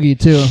little boogie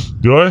too.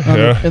 Do I?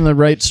 Yeah. In the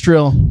right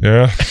strill.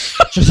 Yeah.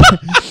 Just,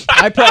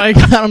 I probably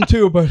got them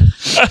too, but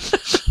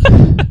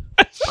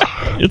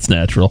It's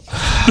natural.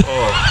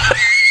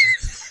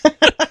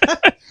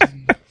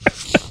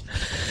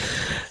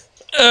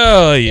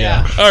 Oh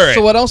yeah. All right.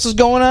 so what else is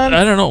going on?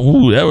 I don't know.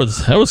 Ooh, that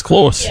was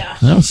close. Yeah.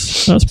 That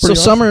was pretty.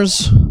 So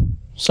awesome.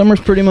 summer's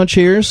pretty much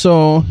here.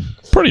 So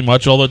pretty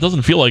much, although it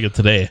doesn't feel like it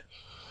today.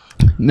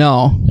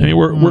 no, I mean,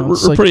 we're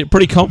it's like-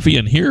 pretty comfy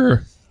in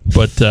here,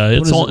 but what it's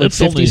is it, only like it's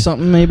 50 only.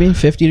 something, maybe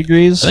 50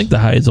 degrees. I think the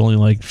high is only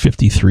like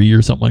 53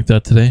 or something like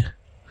that today.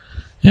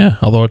 Yeah,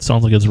 although it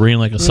sounds like it's raining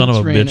like a son of it's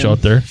a bitch raining.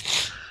 out there.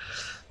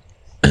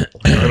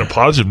 On a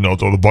positive note,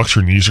 though, the Bucks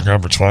are in the Eastern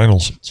Conference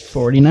Finals. It's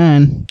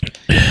 49.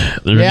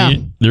 They're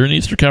in the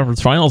Eastern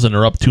Conference Finals and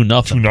they're up 2-0.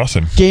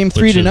 2-0. Game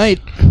 3 Which is- tonight,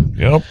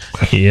 Yep.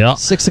 Yeah.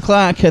 6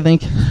 o'clock, I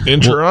think.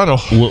 In Toronto.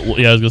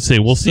 Yeah, I was gonna say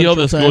we'll see how Central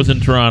this time. goes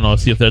in Toronto.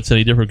 See if that's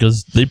any different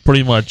because they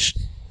pretty much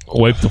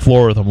wiped the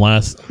floor with them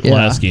last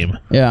game.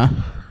 Yeah.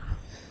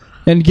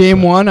 In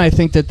game 1, I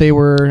think they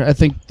were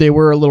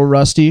a little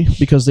rusty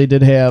because they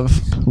did have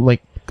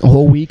like a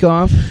whole week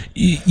off.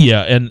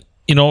 Yeah, and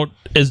you know,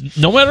 as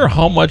no matter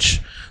how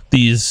much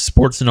these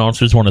sports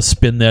announcers want to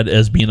spin that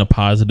as being a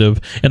positive,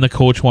 and the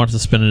coach wants to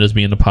spin it as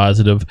being a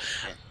positive,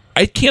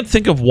 I can't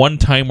think of one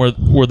time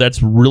where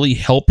that's really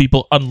helped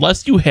people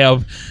unless you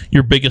have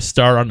your biggest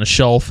star on the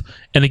shelf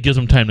and it gives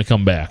them time to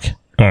come back.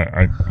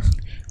 I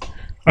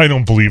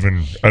don't believe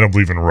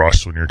in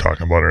rust when you're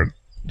talking about it.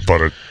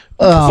 But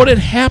But it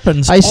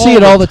happens. I see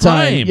it all the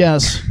time.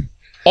 Yes.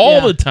 all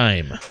Yeah. the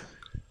time.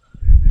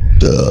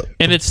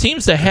 And it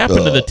seems to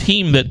happen to the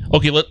team that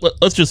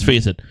let's just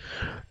face it.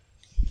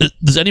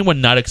 Does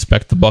anyone not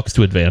expect the Bucks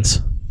to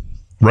advance?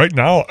 right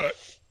now,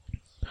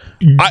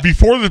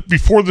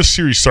 before the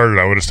series started,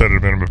 I would have said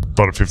it had been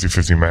about a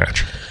 50-50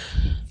 match.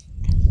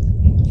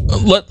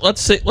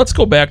 Let's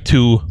go back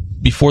to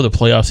before the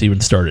playoffs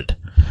even started.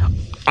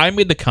 I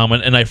made the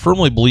comment, and I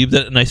firmly believed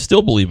it, and I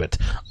still believe it.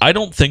 I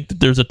don't think that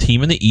there's a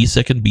team in the East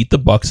that can beat the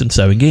Bucks in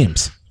 7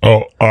 games.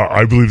 Oh,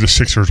 I believe the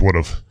Sixers would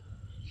have.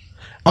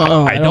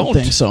 I don't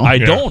think so. I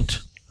don't.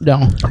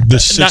 No. The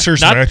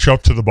Sixers match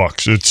up to the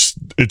Bucks. It's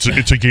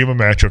a game of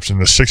matchups, and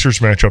the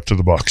Sixers match up to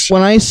the Bucks.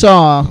 When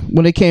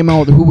it came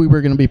out who we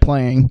were going to be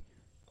playing,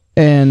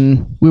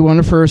 and we won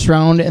the first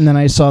round, and then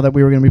I saw that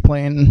we were going to be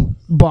playing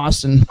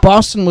Boston.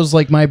 Boston was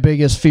like my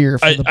biggest fear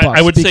for the Bucks.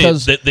 I would say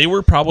that they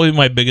were probably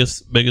my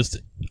biggest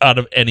out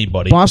of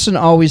anybody. Boston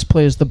always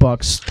plays the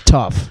Bucks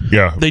tough.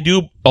 Yeah, they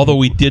do. Although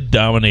we did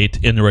dominate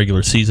in the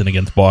regular season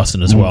against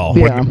Boston as well.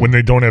 Yeah. When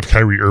they don't have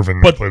Kyrie Irving,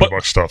 they play the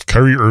Bucks tough.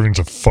 Kyrie Irving's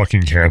a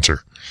fucking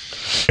cancer.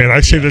 And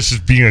I say this as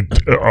being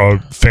a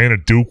fan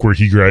of Duke, where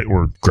he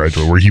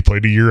graduated, where he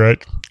played a year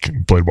at,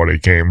 played about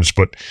 8 games,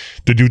 but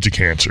the dude's a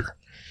cancer.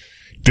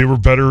 They were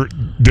better.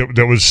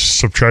 That was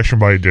subtraction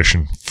by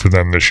addition for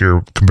them this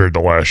year compared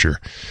to last year.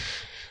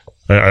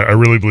 I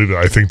really believe that.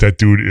 I think that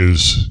dude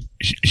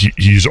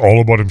he's all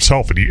about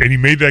himself, and he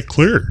made that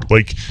clear.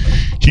 Like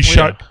he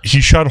shot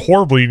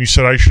horribly, and he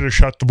said, "I should have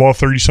shot the ball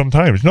 30 some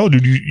times." No,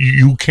 dude,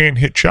 you can't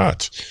hit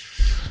shots.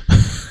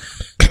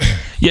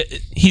 Yeah,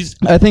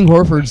 I think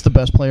Horford's the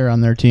best player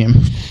on their team.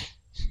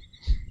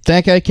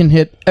 That guy can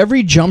hit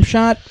every jump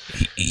shot.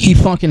 He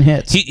fucking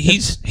hits.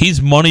 He's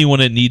money when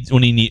they need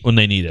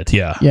it.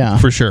 Yeah,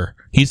 for sure.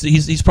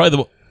 He's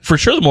probably for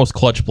sure the most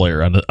clutch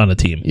player on the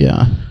team.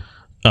 Yeah.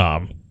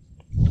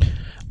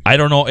 I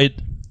don't know it.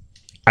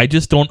 I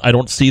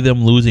don't see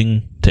them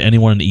losing to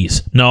anyone in the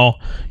East. Now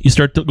you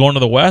start going to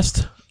the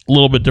West, a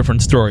little bit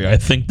different story. I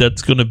think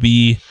that's going to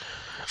be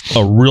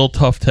a real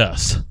tough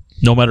test,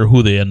 no matter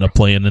who they end up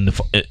playing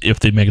if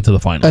they make it to the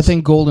finals. I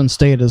think Golden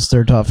State is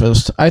their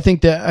toughest.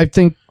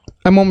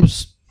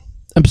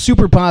 I'm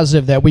super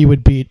positive that we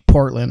would beat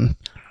Portland.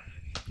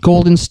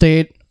 Golden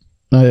State,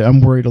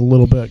 I'm worried a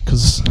little bit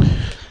because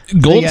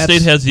Golden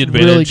State has the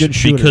advantage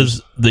really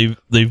because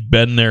they've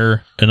been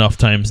there enough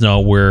times now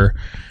where,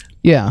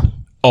 yeah.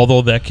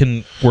 Although that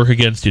can work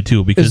against you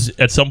too, because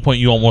at some point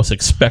you almost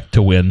expect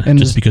to win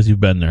just because you've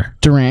been there.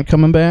 Durant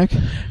coming back?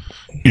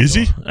 Is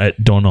he? I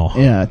don't know.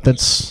 Yeah,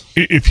 that's.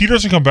 If he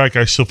doesn't come back,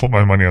 I still put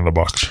my money on the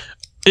Bucks.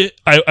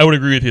 I would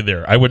agree with you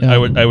there. I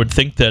would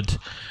think that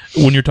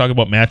when you're talking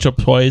about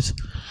matchups wise,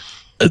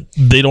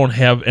 they don't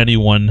have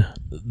anyone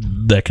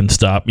that can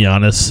stop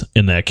Giannis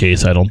in that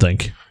case. I don't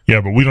think.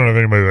 Yeah, but we don't have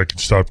anybody that can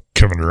stop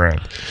Kevin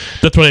Durant.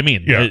 That's what I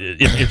mean. Yeah.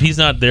 If he's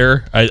not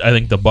there, I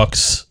think the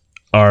Bucks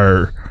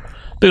are.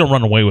 They don't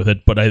run away with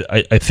it, but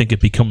I think it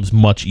becomes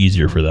much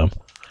easier for them.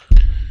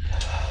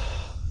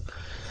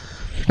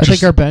 I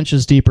think our bench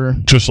is deeper.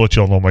 Just to let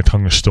y'all know, my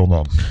tongue is still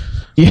numb.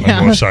 Yeah.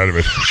 On one side of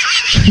it.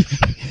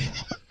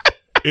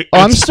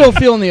 I'm still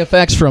feeling the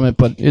effects from it,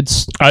 but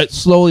it's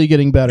slowly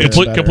getting better. It's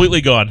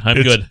completely gone.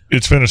 I'm good.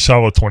 It's been a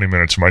solid 20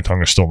 minutes, and my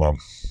tongue is still numb.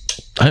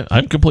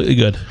 I'm completely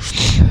good.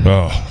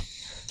 Oh.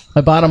 My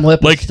bottom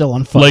lip is still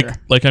on fire.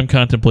 Like I'm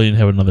contemplating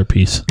having another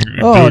piece.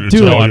 Oh, dude.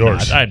 It's all I'm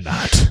yours. not. I'm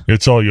not.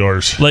 It's all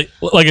yours. Like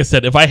I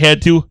said, if I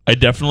had to, I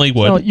definitely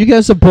would. No, you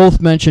guys have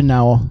both mentioned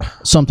now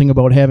something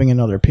about having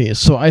another piece,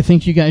 so I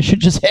think you guys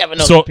should just have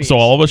another piece. So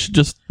all of us should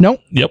just...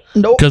 Nope. Yep.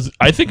 Nope. Because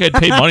I think I'd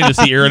pay money to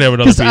see Aaron have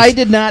another piece. Because I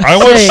did not I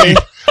want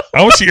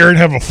to see Aaron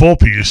have a full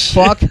piece.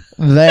 Fuck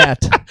that.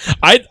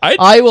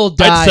 I will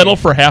die. I'd settle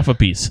for half a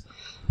piece.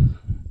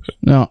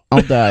 No,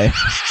 I'll die.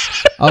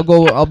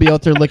 I'll be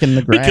out there licking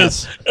the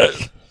grass.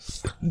 Because...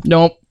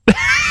 Nope.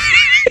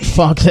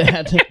 Fuck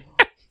that.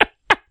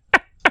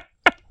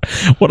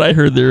 What I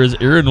heard there is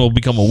Aaron will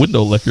become a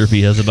window licker if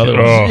he has another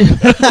one.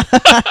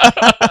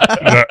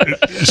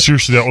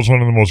 Seriously, that was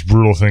one of the most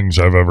brutal things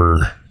I've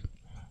ever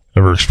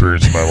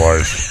experienced in my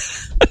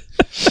life.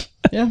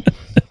 Yeah.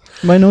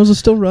 My nose is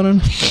still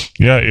running.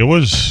 Yeah, it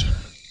was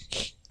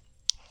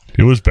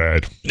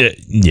bad.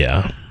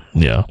 Yeah.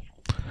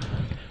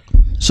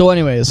 So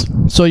anyways,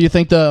 you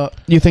think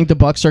the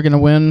Bucks are going to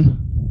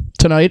win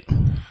tonight?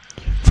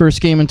 First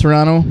game in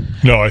Toronto?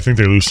 No, I think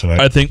they lose tonight.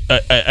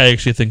 I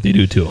actually think they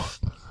do too.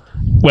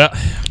 Well,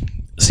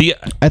 see,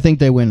 I think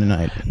they win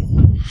tonight.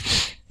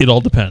 It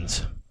all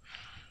depends.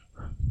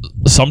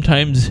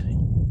 Sometimes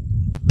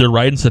they're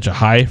riding such a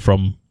high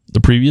from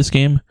the previous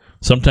game.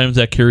 Sometimes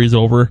that carries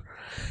over,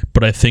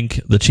 but I think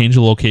the change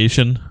of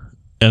location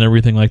and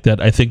everything like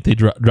that, I think they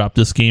drop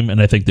this game,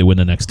 and I think they win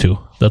the next 2.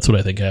 That's what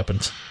I think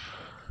happens.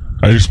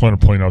 I just want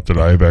to point out that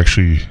I have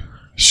actually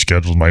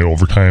scheduled my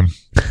overtime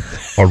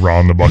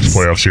around the Bucks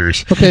playoff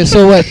series. Okay,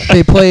 so what?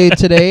 They play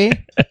today?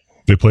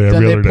 They play every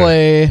other day. Then they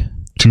play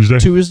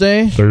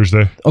Tuesday?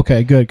 Thursday.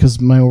 Okay, good,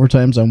 because my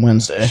overtime's on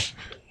Wednesday.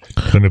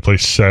 Then they play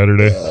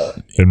Saturday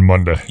and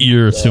Monday.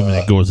 You're assuming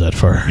it goes that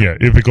far. Yeah,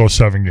 if it goes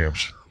 7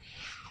 games.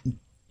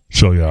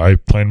 So yeah, I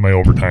planned my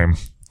overtime.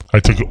 I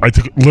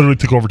literally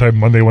took overtime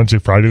Monday, Wednesday,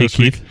 Friday this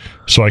week,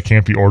 so I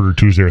can't be ordered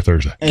Tuesday or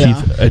Thursday. Yeah.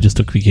 Keith, I just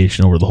took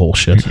vacation over the whole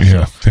shit.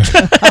 Yeah.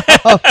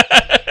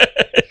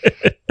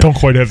 Don't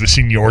quite have the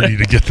seniority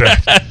to get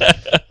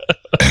that.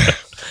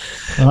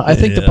 I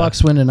think the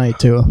Bucks win tonight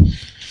too.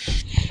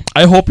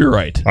 I hope you're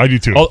right. I do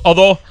too.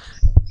 Although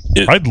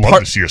I'd love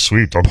to see a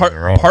sweep. Don't get me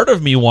wrong. part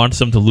of me wants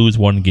them to lose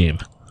one game,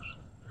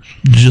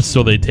 just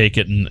so they take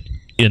it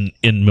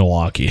in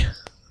Milwaukee.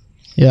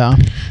 Yeah.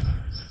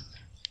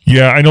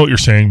 Yeah, I know what you're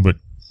saying, but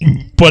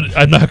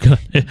I'm not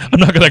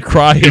gonna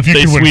cry if you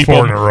they can win sweep 4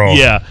 them. in a row.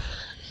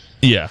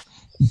 Yeah.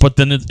 But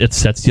then it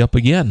sets you up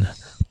again.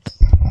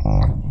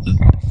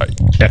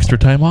 Extra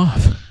time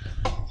off.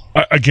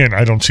 again,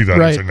 I don't see that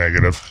as Right. a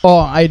negative. Oh,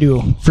 I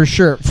do for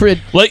sure. For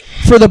Like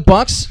the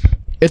Bucks,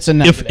 it's a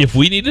negative. if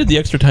we needed the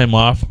extra time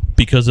off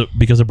because of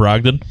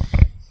Brogdon,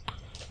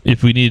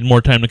 if we needed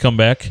more time to come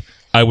back,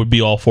 I would be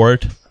all for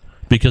it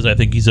because I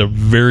think he's a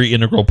very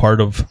integral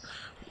part of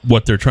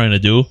what they're trying to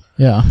do.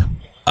 Yeah.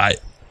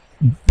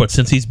 But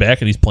since he's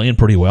back and he's playing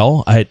pretty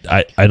well, I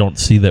don't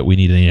see that we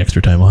need any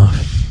extra time off.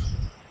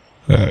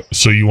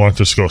 So you want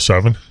this to go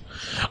 7?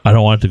 I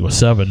don't want it to go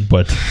 7,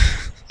 but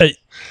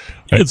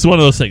it's one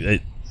of those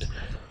things.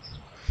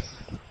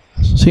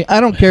 See, I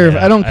don't care.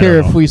 Yeah, I don't I care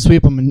don't if know. we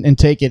sweep them and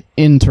take it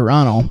in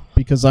Toronto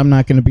because I'm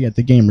not going to be at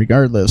the game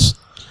regardless.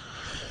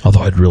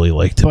 Although I'd really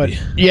like to But be.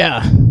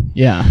 yeah.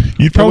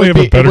 You'd probably have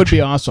a better. It would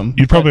be awesome.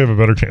 You'd probably have a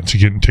better chance of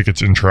getting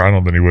tickets in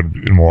Toronto than you would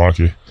in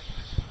Milwaukee.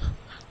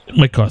 It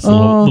might cost a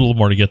little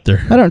more to get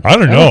there. I don't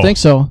know. don't think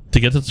so To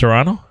get to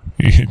Toronto?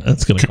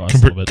 That's going to cost a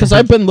little bit. because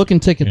I've been looking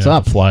tickets Yeah,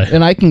 up, fly.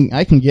 and I can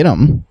get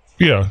them.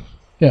 Yeah,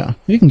 Yeah,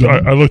 you can get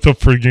them. I looked up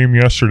for a game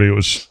yesterday. It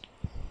was,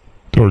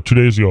 or 2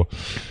 days ago,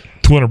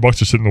 $200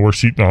 to sit in the worst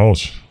seat in the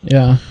house.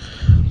 Yeah.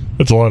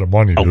 That's a lot of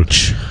money, dude,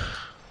 Ouch.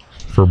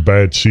 for a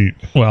bad seat.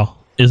 Well,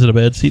 is it a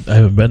bad seat? I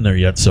haven't been there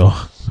yet, so.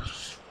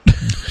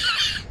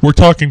 We're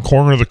talking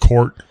corner of the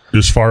court,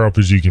 as far up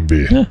as you can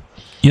be. Yeah.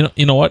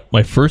 You know what?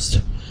 My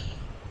first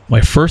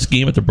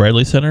game at the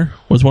Bradley Center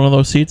was one of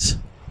those seats.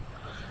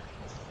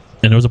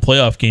 And it was a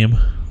playoff game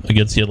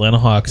against the Atlanta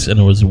Hawks, and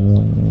it was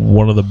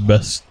one of the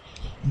best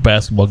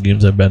basketball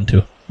games I've been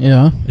to.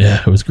 Yeah.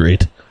 Yeah, it was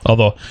great.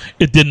 Although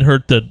it didn't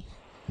hurt that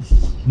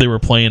they were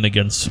playing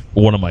against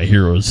one of my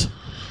heroes,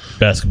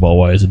 basketball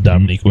wise,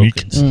 Dominique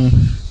Wilkins,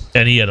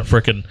 and he had a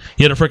freaking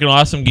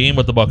awesome game,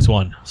 but the Bucks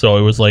won. So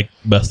it was like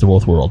best of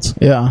both worlds.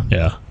 Yeah.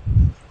 Yeah.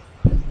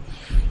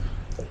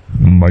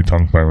 My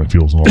tongue finally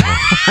feels normal.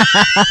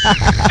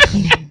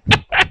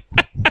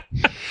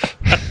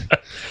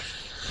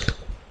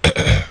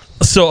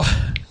 So,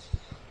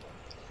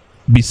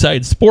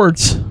 besides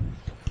sports,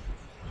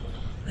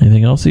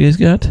 anything else you guys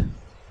got?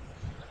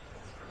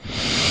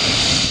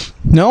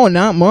 No,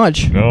 not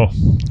much. No.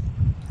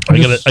 I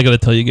gotta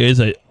tell you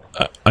guys,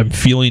 I'm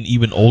feeling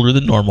even older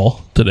than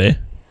normal today.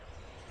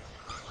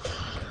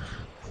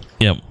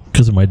 Yeah,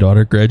 because of my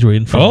daughter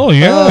graduating from college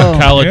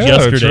Yeah,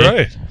 yesterday.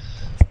 That's right.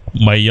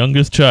 My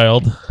youngest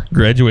child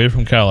graduated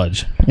from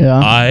college.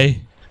 Yeah.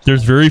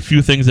 There's very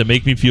few things that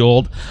make me feel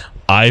old.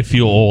 I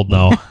feel old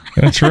now.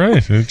 That's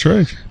right. That's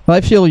right. Well,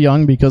 I feel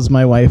young because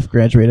my wife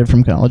graduated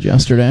from college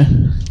yesterday.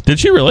 Did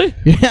she really?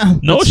 Yeah.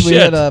 No We shit.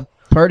 had a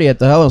party at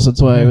the house.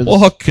 That's why I was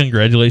Well,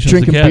 congratulations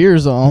drinking to Kat.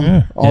 beers all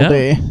Yeah.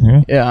 day.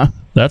 Yeah. Yeah.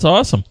 That's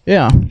awesome.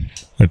 Yeah.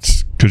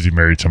 That's because he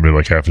married somebody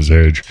like half his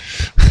age.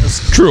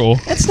 That's true.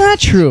 It's not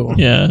true.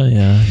 Yeah.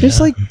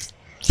 It's like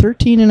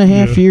 13 and a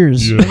half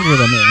years Yeah. younger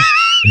than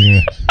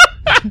me.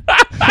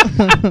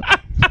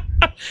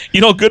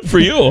 Yeah. Good for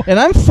you. And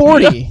I'm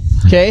 40.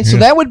 Okay, so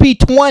that would be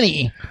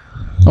 20.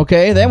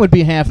 Okay, that would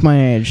be half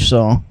my age.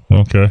 So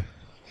Okay.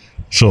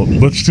 So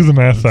let's do the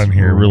math on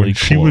here. really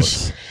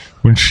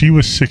When she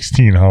was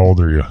 16, how old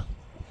are you?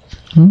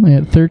 I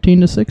had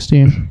 13 to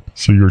 16.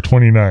 So you were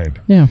 29.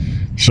 Yeah.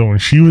 So when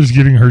she was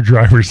getting her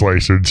driver's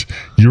license,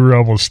 you were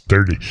almost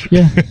 30.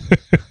 Yeah.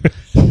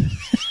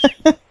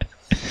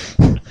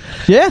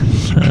 Yeah.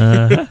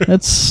 Uh,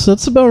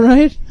 That's about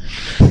right.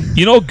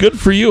 good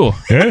for you.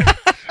 Yeah.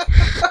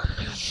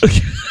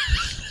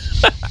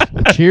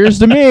 Cheers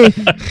to me.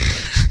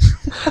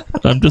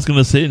 I'm just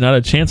gonna say, not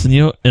a chance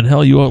in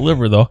hell you outlive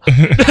her though.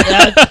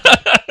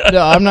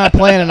 No, I'm not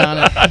planning on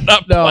it. I'm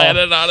not No.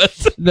 planning on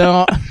it.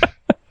 No.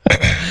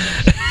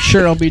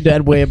 Sure, I'll be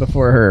dead way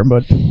before her,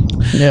 but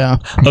yeah.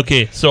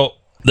 Okay, so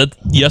that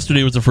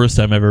yesterday was the first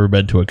time I've ever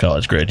been to a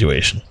college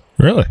graduation.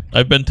 Really?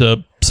 I've been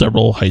to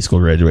several high school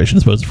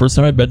graduations, but it's the first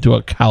time I've been to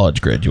a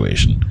college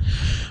graduation.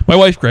 My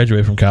wife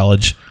graduated from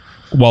college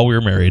while we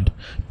were married,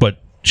 but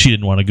she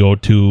didn't want to go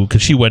to,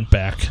 because she went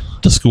back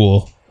to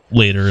school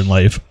later in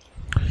life.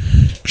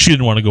 She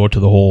didn't want to go to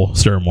the whole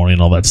ceremony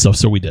and all that stuff,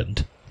 so we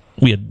didn't.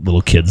 We had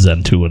little kids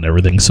then too and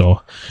everything,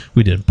 so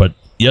we did. But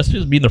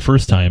yesterday being the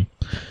first time,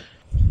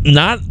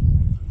 not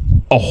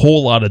a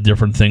whole lot of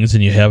different things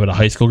than you have at a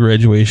high school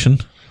graduation.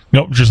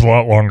 Nope, just a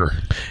lot longer.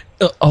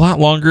 A lot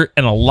longer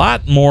and a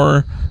lot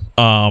more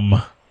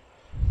and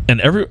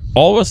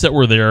all of us that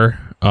were there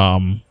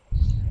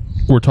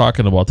were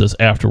talking about this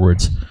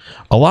afterwards.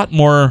 A lot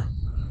more,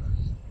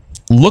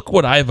 look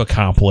what I've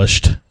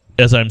accomplished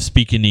as I'm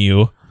speaking to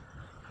you,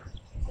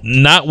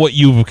 not what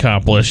you've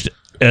accomplished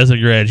as a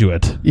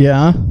graduate.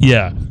 Yeah.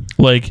 Yeah,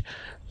 like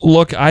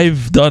look,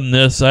 I've done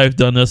this.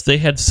 They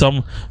had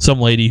some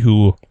lady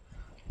who,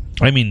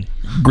 I mean,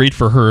 great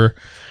for her.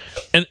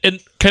 And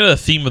kind of the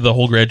theme of the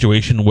whole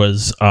graduation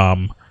was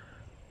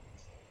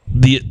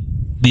the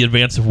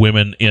advance of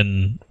women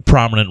in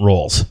prominent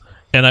roles.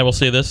 And I will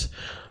say this,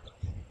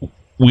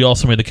 we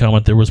also made a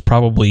comment, there was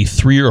probably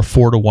 3 or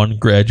 4 to 1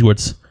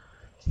 graduates,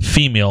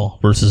 female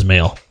versus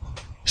male.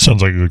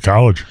 Sounds like a good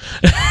college.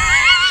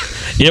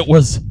 It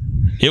was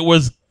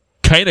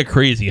kind of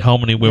crazy how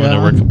many women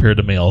there were compared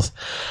to males.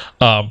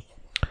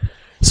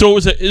 So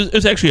it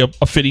was actually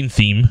a fitting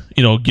theme,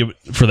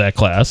 for that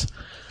class.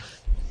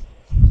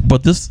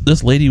 But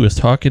this lady was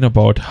talking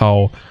about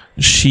how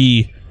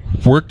she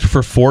worked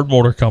for Ford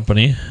Motor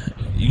Company.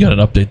 You got an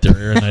update there,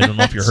 Aaron. I don't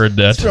know if you heard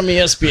that. It's from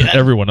ESPN.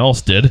 Everyone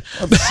else did.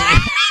 Let's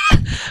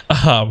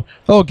see.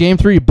 Game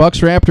 3, Bucks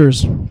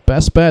Raptors.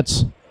 Best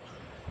bets.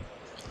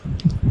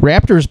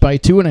 Raptors by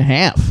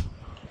 2.5.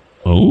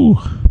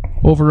 Oh.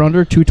 Over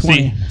under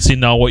 220. See,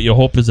 now what you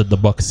hope is that the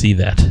Bucks see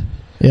that.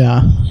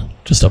 Yeah.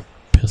 Just to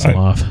piss them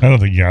off. I don't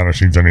think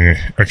Giannis needs any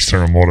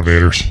external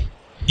motivators.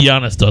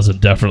 Giannis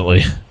doesn't,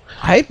 definitely.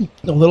 I'm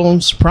a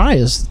little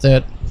surprised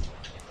that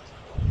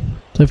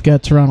they've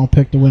got Toronto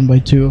picked to win by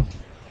 2.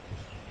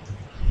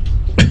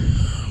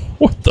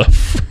 What the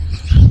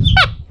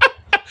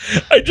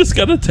I just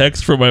got a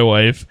text from my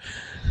wife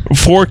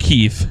for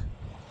Keith.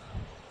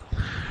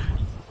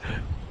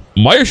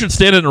 Meyer should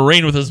stand in the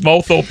rain with his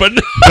mouth open.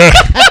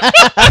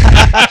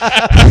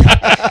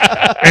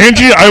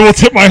 Angie, I will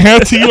tip my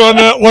hat to you on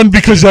that one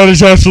because that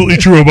is absolutely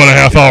true about a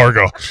half hour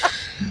ago.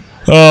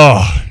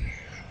 Oh.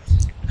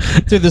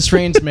 Dude, this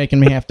rain's making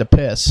me have to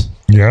piss.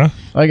 Yeah?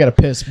 I gotta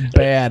piss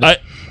bad.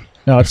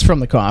 No, it's from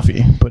the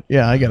coffee, but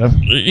yeah, I gotta.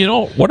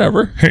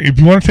 Whatever. Hey, if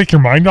you want to take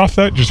your mind off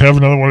that, just have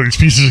another one of these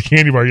pieces of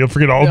candy bar. You'll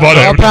forget all about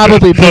it. I'll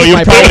probably piss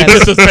my pants.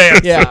 Piss his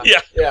pants. Yeah.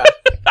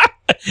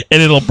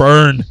 And it'll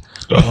burn.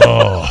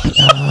 Oh.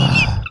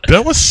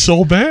 That was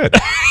so bad.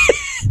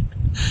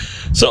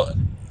 So,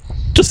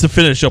 just to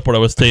finish up what I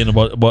was saying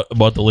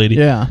about the lady.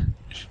 Yeah.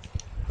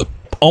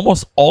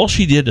 Almost all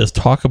she did is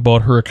talk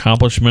about her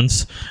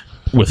accomplishments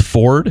with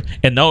Ford.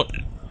 And now,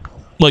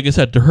 like I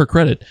said, to her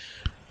credit,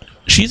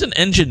 she's an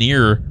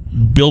engineer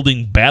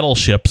building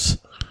battleships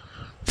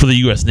for the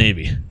U.S.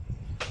 Navy.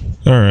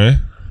 All right.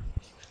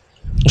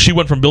 She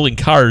went from building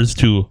cars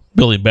to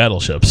building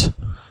battleships.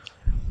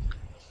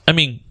 I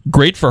mean,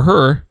 great for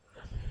her.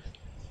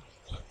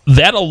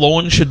 That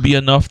alone should be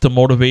enough to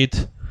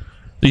motivate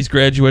these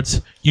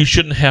graduates. You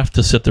shouldn't have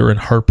to sit there and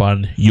harp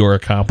on your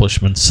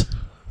accomplishments.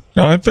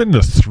 Now, I've been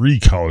to 3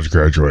 college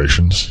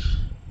graduations.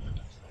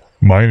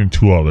 Mine and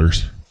 2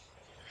 others.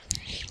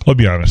 I'll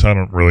be honest, I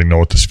don't really know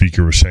what the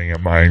speaker was saying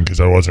at mine because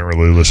I wasn't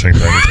really listening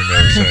to anything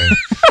they were saying.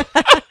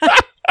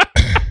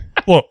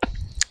 Well,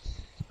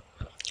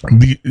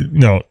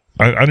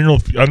 I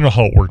don't know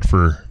how it worked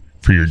for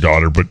your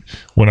daughter, but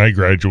when I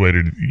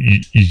graduated,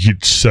 you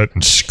get set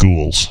in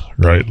schools,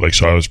 right? Like,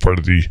 so I was part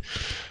of the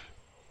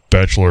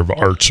Bachelor of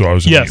Arts, so I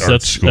was in the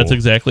art school. That's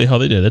exactly how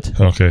they did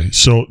it. Okay,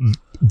 so,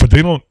 but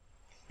they don't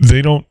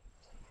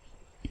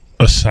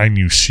assign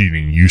you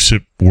seating. You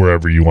sit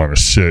wherever you want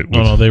to sit.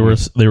 No, they were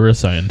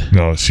assigned.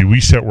 No, see, we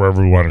sat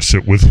wherever we want to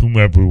sit with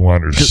whomever we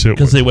wanted to sit with.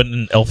 Because they went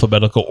in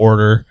alphabetical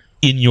order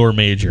in your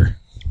major.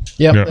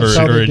 Yep, Yeah, that's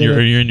how Or they in did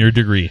it. your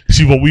degree.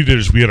 See, what we did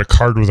is we had a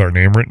card with our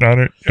name written on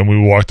it, and we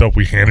walked up,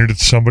 we handed it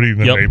to somebody, and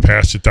then Yep. they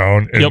passed it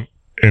down and, Yep.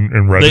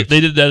 and read it.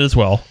 They did that as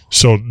well.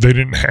 So they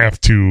didn't have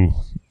to.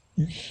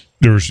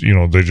 There was,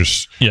 they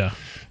just. Yeah.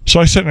 So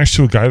I sat next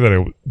to a guy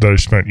that I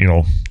spent,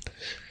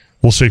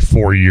 we'll say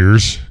 4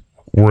 years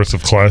worth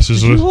of classes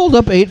Did you with. hold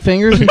up 8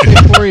 fingers and say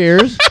 4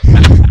 years?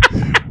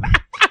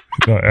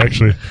 No,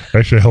 actually,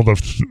 I held up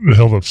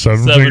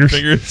 7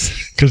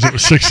 fingers because it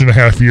was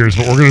 6.5 years.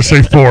 But we're gonna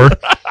say 4.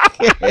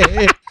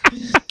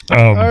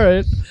 All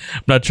right.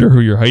 I'm not sure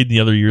who you're hiding the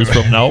other years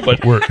from now,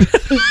 but where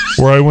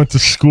I went to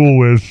school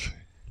with,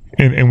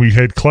 and we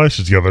had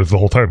classes together the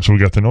whole time, so we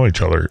got to know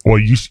each other. Well,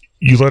 you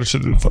let us.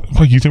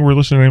 Fuck, you think we're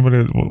listening to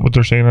anybody what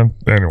they're saying on?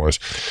 Anyways,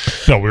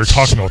 no, we were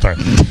talking all the time.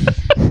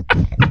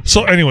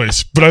 So,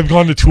 anyways, but I've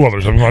gone to 2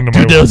 others. I've gone to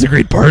my. that was a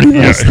great party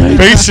last night.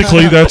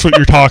 Basically, that's what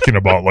you're talking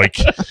about. Like,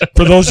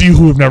 for those of you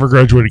who have never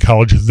graduated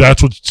college,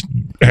 that's what's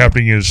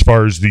happening as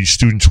far as the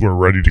students who are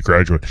ready to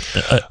graduate.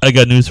 I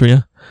got news for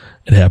you.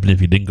 It happened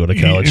if you didn't go to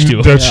college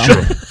too. That's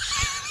true.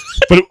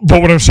 But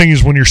what I'm saying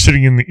is, when you're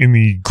sitting in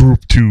the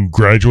group to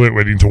graduate,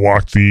 waiting to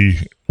walk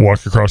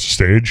across the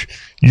stage,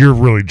 you're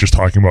really just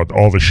talking about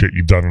all the shit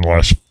you've done in the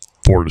last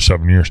 4 to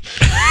 7 years.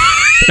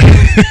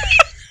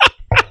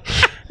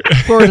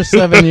 4 to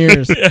 7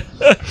 years. Yeah,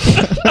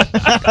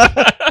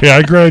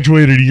 I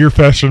graduated a year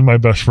faster than my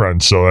best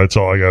friend, so that's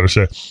all I got to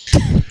say.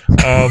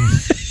 I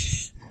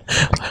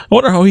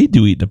wonder how he'd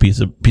do eating a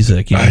piece of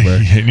that candy bar.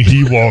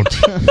 He won't.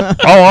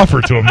 I'll offer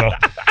it to him though.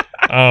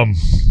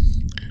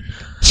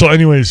 So,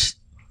 anyways,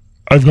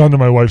 I've gone to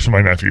my wife's and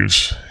my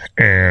nephew's,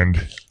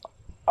 and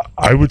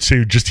I would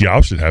say just the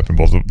opposite happened.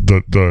 Both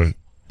the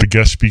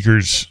guest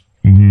speakers,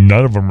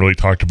 none of them really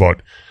talked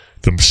about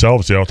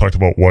themselves. They all talked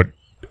about what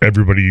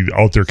everybody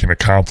out there can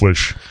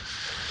accomplish.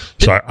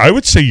 So I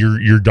would say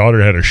your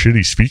daughter had a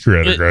shitty speaker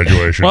at her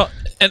graduation. Well,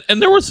 and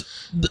it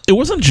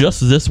wasn't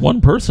just this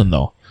one person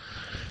though.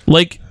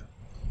 Like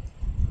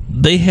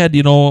they had,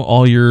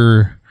 all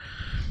your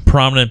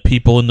prominent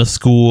people in the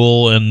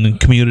school and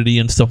community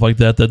and stuff like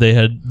that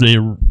they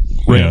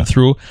ran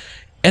through,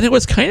 and it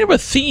was kind of a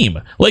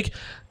theme. Like,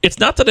 it's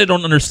not that I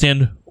don't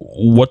understand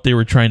what they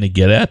were trying to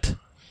get at,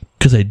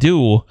 because I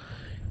do.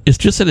 It's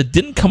just that it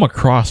didn't come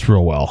across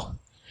real well.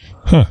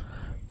 Huh.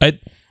 I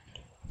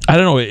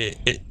don't know.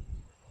 It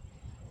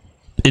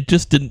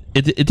just didn't.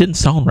 It didn't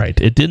sound right.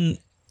 It didn't.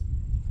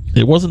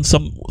 It wasn't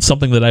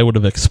something that I would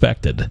have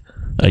expected,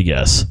 I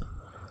guess.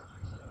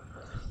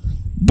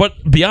 But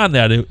beyond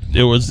that,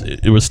 it was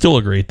still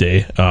a great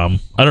day. I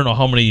don't know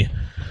how many.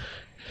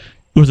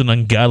 It was an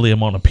ungodly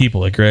amount of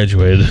people that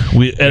graduated.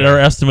 We at our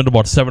estimate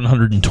about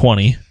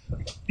 720.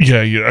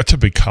 Yeah, that's a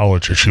big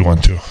college that she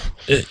went to.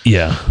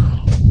 Yeah.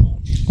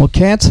 Well,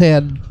 Cats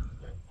had,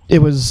 it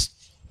was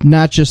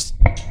not just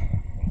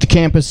the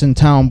campus in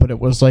town, but it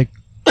was like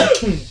I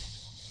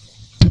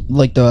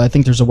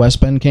think there's a West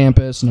Bend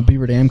campus and a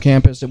Beaver Dam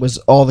campus. It was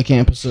all the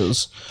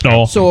campuses.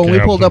 Oh, So when we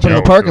pulled up in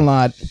the parking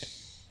lot,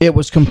 it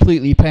was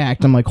completely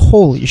packed. I'm like,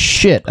 holy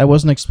shit! I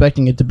wasn't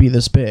expecting it to be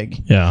this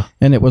big. yeah.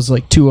 And it was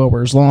like 2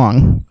 hours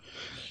long.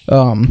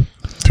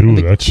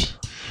 That's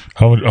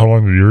how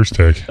long did yours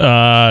take?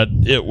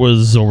 It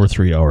was over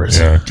 3 hours.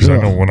 Yeah, because I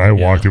know when I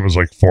walked, it was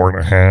like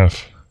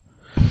 4.5.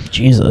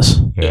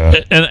 Jesus. Yeah,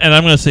 And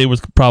I'm gonna say it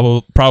was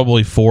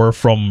probably 4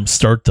 from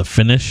start to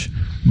finish,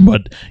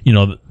 but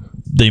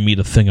they made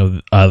a thing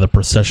of the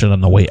procession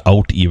on the way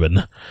out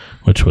even,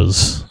 which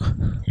was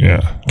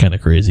kind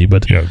of crazy.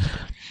 But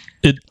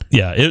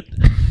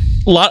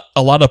a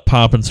lot of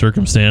pomp and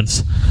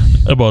circumstance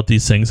about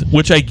these things,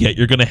 which I get.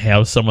 You're gonna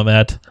have some of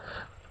that,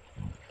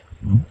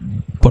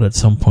 but at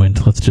some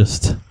point, let's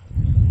just.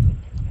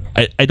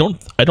 I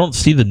don't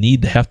see the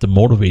need to have to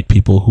motivate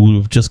people who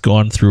have just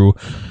gone through,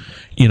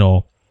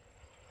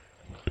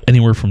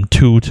 anywhere from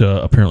 2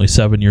 to apparently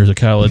 7 years of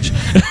college.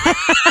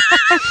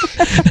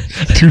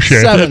 touche.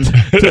 7.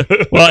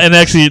 Well, and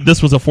actually,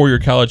 this was a 4-year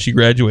college she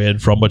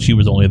graduated from, but she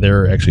was only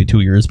there actually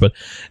 2 years. But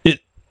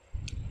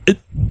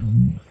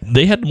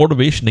they had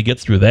motivation to get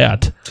through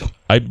that.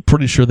 I'm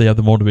pretty sure they have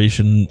the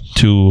motivation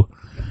to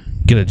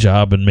get a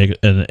job and make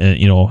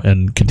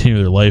and continue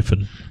their life.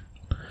 And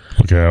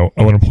Okay,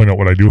 I want to point out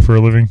what I do for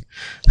a living.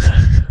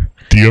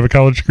 Do you have a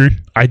college degree?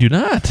 I do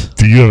not.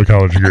 Do you have a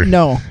college degree?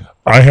 No.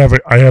 I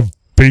have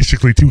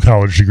basically 2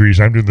 college degrees.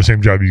 I'm doing the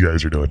same job you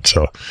guys are doing.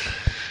 So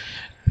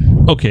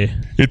Okay.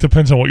 it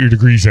depends on what your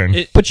degree's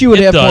in. But you would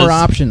It have does. more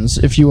options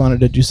if you wanted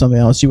to do something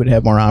else. You would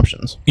have more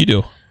options. You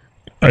do.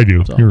 I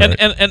do. You're right.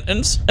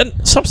 And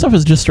some stuff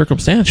is just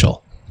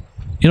circumstantial.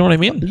 You know what I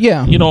mean?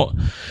 Yeah.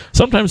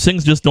 Sometimes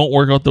things just don't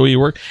work out the way you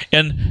work.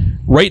 And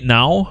right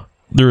now,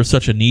 there is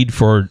such a need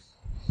for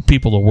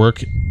people to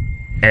work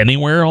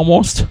anywhere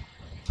almost.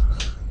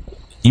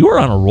 You were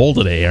on a roll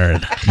today,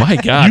 Aaron. My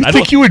God. You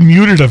think you would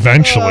mute it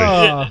eventually?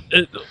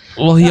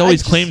 Well, he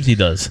always claims he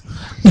does.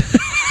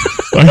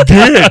 I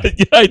did.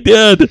 Yeah, I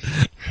did.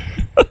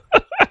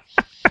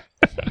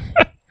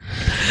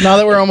 Now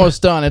that we're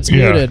almost done, it's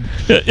Yeah. muted.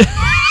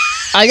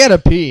 I gotta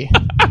pee.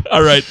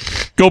 All right.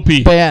 Go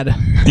pee. Bad.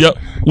 Yep.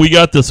 We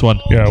got this one.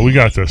 Yeah, we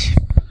got this.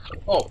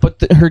 Oh,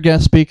 but her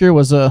guest speaker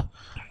was a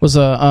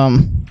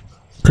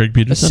Craig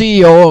Peterson?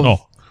 CEO of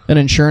Oh. an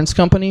insurance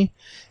company,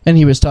 and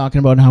he was talking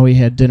about how he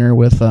had dinner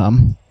with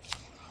the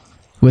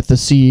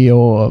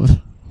CEO of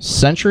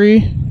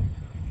Century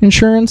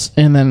Insurance,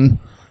 and then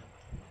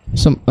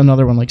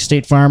another one like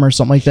State Farm or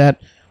something like that,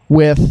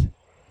 with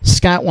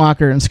Scott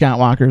Walker and Scott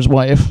Walker's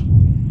wife.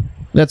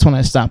 That's when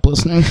I stopped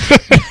listening.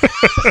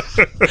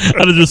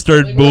 I'd have just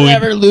started booing.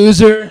 Whatever,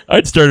 loser.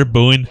 I'd started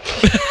booing.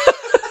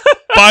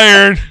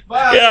 Fired.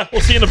 Bye. Yeah,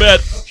 we'll see you in a bit.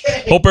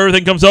 Hope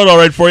everything comes out all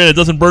right for you and it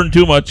doesn't burn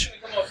too much.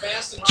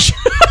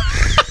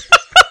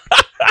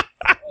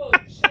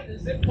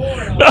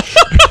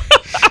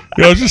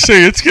 Yeah, I was just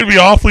saying, it's going to be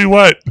awfully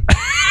wet.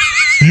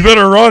 You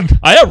better run.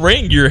 I have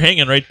rain gear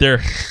hanging right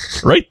there.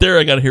 Right there,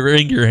 I got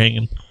rain gear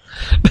hanging.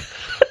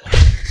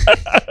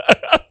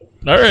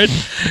 All right.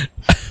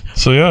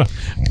 So, yeah.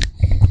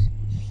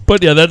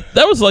 But yeah,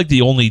 that was like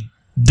the only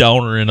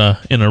downer in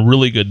a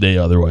really good day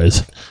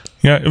otherwise.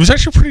 Yeah, it was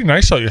actually pretty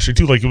nice out yesterday,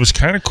 too. Like, it was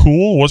kind of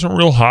cool. It wasn't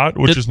real hot,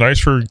 which is nice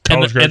for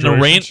college and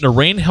graduations. the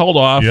rain held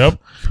off. Yep.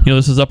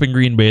 This is up in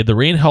Green Bay. The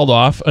rain held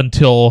off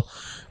until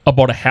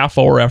about a half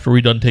hour after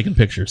we done taking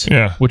pictures.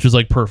 Yeah. Which was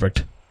like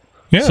perfect.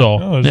 Yeah.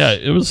 So no,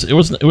 it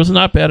was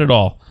not bad at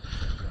all.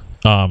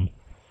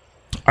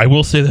 I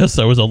will say this: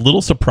 I was a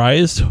little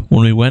surprised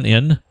when we went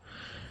in,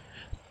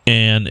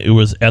 and it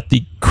was at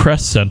the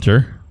Crest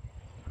Center,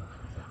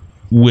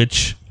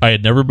 which I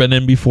had never been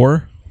in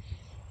before.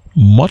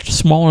 Much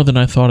smaller than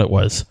I thought it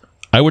was.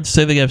 I would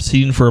say they have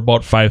seating for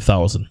about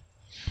 5,000.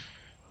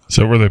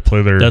 So where they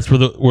play their That's where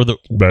the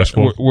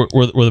basketball.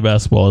 where the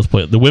basketball is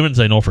played. The women's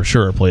I know for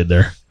sure are played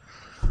there.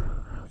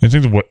 I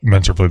think the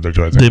men's are played there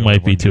too. I think They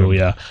might be too,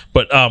 yeah.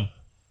 But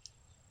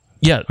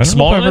Yeah, I don't know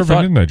smaller if than I've I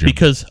ever been in that thought gym.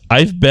 because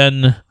I've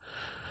been,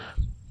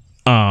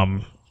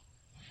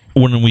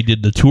 when we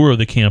did the tour of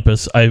the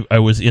campus, I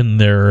was in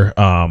their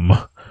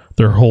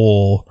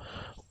whole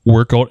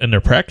workout and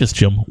their practice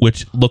gym,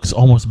 which looks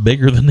almost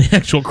bigger than the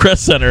actual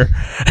Crest Center.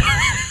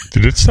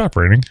 Did it stop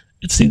raining?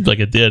 It seems like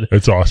it did.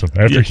 It's awesome.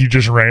 After Yeah. he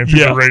just ran through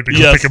Yeah. the rain to go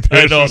Yes, take a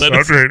piss, I know, it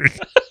that stopped raining.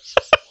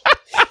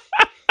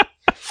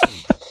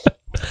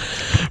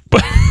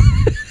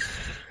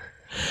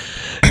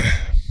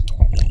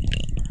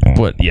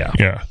 But yeah.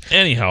 Yeah.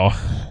 Anyhow,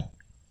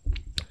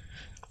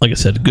 like I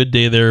said, good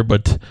day there,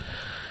 but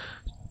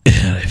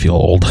I feel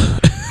old.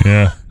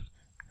 Yeah.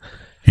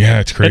 Yeah,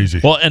 it's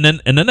crazy. Well, and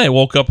then I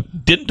woke up.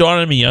 Didn't dawn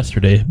on me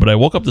yesterday, but I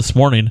woke up this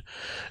morning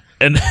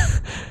and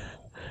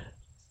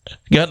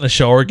got in the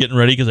shower, getting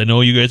ready because I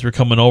know you guys were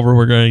coming over.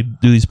 We're going to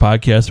do these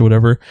podcasts or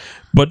whatever.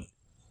 But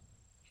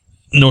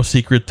no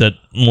secret that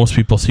most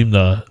people seem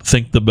to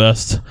think the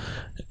best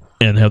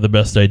and have the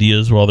best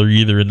ideas while they're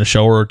either in the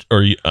shower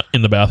or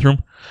in the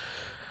bathroom.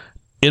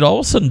 It all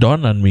of a sudden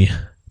dawned on me,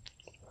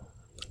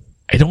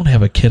 I don't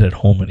have a kid at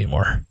home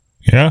anymore.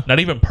 Yeah. Not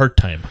even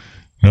part-time.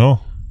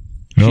 No.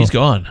 She's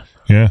gone.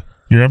 Yeah.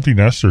 You're empty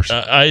nesters.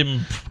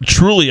 I'm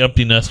truly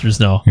empty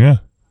nesters now. Yeah.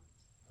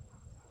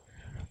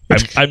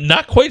 I'm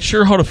not quite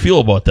sure how to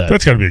feel about that.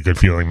 That's got to be a good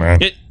feeling, man.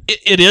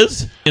 It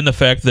is, in the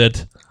fact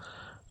that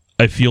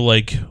I feel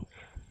like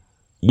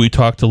we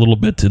talked a little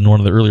bit in one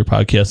of the earlier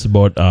podcasts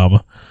about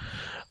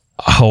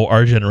how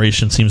our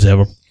generation seems to have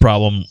a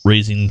problem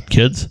raising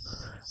kids.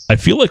 I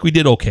feel like we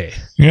did okay.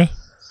 Yeah.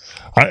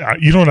 I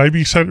you know what I'd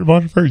be excited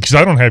about it for? Because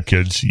I don't have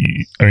kids.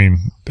 I mean,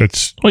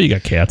 that's... Well, you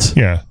got cats.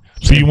 Yeah.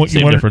 So you want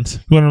Same to difference.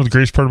 You want to know the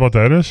greatest part about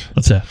that is?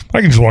 What's that?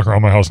 I can just walk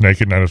around my house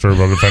naked and not have to worry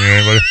about offending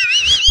anybody.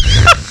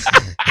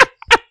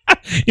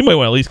 You might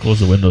want to at least close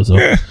the windows, though.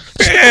 Eh.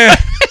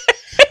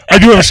 I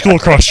do have a school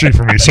across the street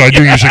from me, so I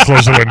do usually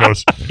close the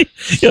windows.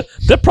 Yeah,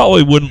 that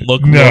probably wouldn't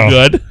look No. real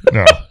good.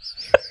 No.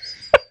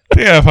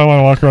 Yeah, if I want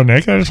to walk around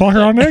naked, I just walk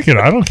around naked.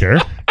 I don't care.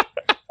 I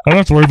don't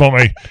have to worry about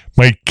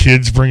my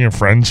kids bringing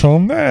friends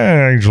home. I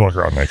can just walk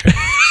around naked.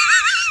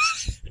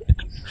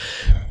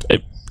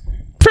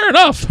 Fair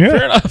enough. Yeah.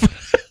 Fair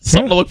enough.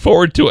 Something to look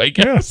forward to, I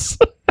guess.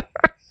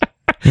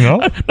 You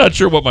know? Not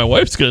sure what my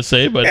wife's going to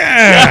say, but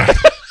Yeah.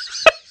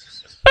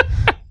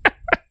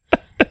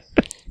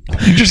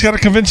 You just got to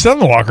convince them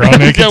to walk around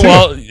naked. yeah, too.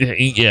 well,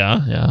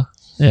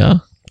 yeah.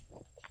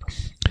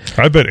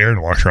 I bet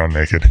Aaron walks around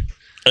naked.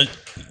 Uh,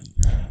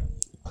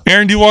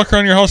 Aaron, do you walk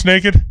around your house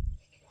naked?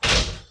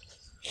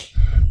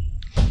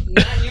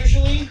 Not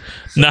usually.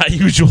 Not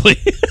usually,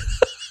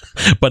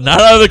 but not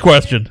out of the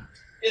question.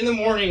 In the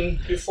morning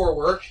before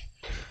work,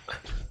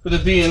 with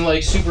it being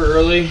like super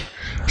early.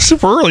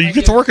 Super early. You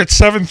get to work at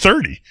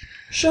 7:30.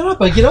 Shut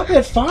up! I get up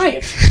at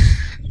 5.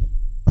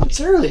 It's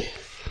early.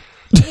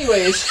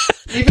 Anyways,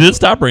 Did it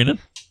stop raining?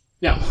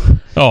 no.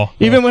 Oh,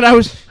 Even when I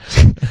was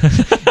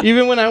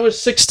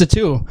 6 to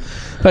 2,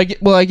 I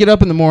get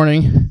up in the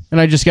morning and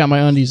I just got my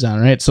undies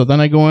on, right? So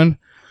then I go in,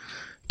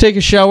 take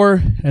a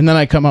shower, and then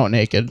I come out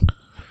naked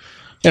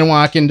and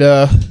walk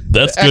into.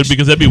 that's good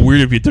because that'd be weird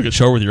if you took a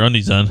shower with your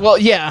undies on. Well,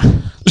 yeah,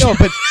 no,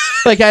 but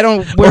like I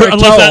don't wear a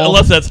unless, towel.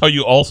 unless that's how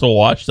you also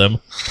wash them.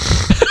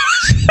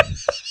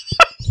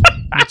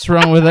 What's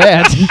wrong with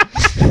that?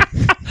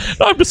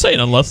 No, I'm just saying,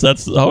 unless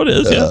that's how it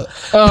is. Yeah.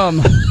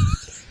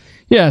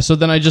 Yeah. So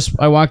then I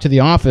walk to the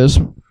office,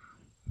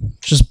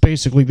 just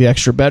basically the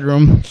extra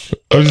bedroom.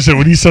 I was just saying,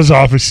 when he says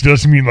office, he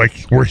doesn't mean like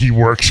where he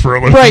works for a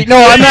living. Right? No,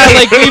 I'm not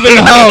like leaving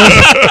the house.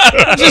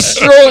 I'm just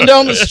strolling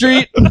down the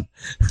street,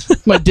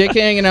 my dick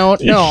hanging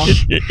out. No.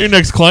 Your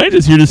next client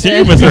is here to see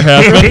you, Mr.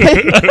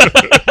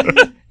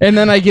 Halfman. And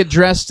then I get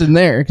dressed in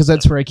there because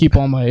that's where I keep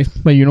all my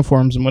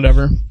uniforms and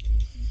whatever.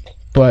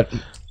 But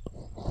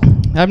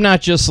I'm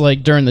not just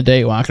like during the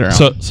day walking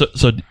around.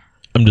 So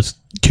I'm just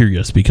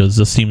curious because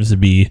this seems to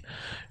be,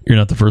 you're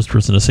not the first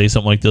person to say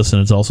something like this,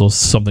 and it's also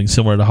something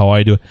similar to how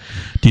I do it.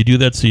 Do you do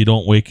that so you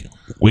don't wake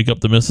up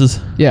the missus?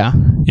 yeah.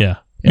 Yeah,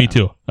 me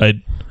too.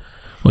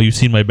 Well, you've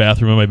seen my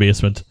bathroom in my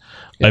basement.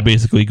 Yeah. I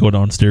basically go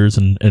downstairs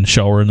and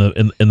shower in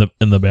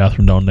the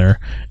bathroom down there,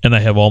 and I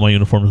have all my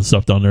uniforms and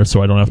stuff down there,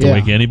 so I don't have to Yeah.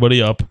 wake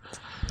anybody up.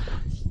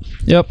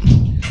 Yep.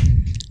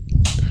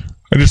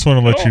 I just want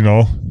to let you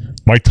know,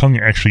 my tongue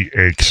actually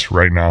aches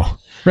right now.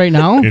 Right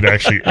now, It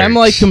actually aches. I'm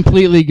like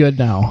completely good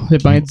now.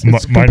 It's Mine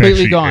completely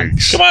actually gone.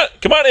 aches.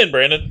 Come on in,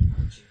 Brandon.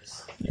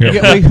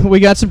 We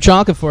got some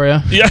chocolate for you.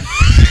 Yeah.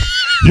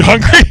 You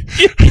hungry?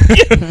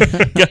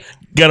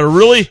 got a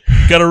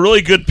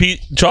really good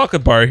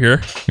chocolate bar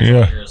here.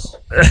 Yeah.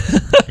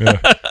 Somebody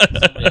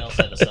else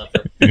had to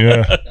suffer.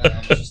 Yeah. I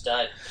almost just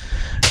died.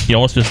 You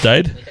almost just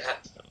died.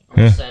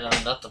 Yeah. Saying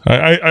I'm nothing.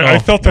 I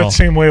felt that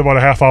same way about a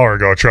half hour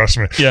ago. Trust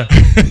me. Yeah,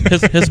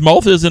 his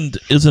mouth isn't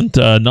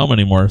numb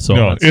anymore. So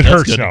No, that's it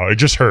hurts good. now. It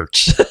just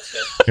hurts.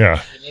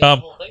 Yeah. You need the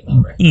whole thing though,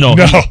 right? No,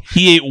 No.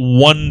 he ate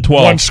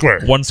 112. One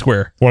square. One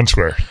square. One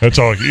square. That's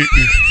all.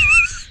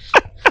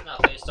 It's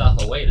not based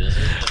off of weight, is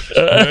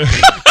it?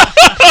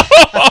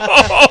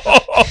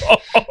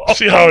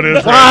 See how it is.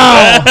 Right?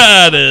 Wow.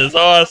 That is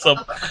awesome.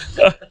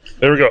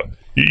 There we go.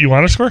 You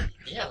want to score?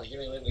 Yeah, give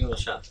me a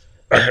shot.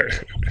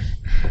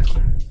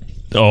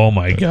 Oh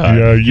my god!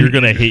 Yeah, you're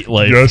gonna hate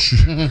life. Yes.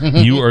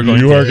 You are going.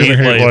 You are going to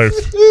hate life.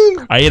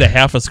 I ate a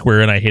half a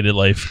square and I hated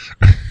life.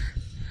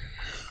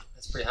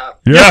 That's pretty hot.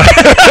 Yeah.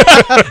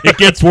 It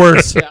gets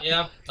worse.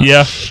 Yeah.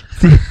 Yeah,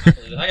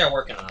 I got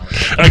working on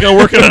it. I got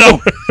working it out.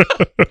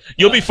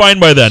 You'll be fine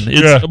by then.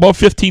 It's about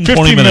 15, 20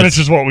 15 minutes. minutes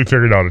is what we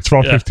figured out. It's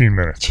about 15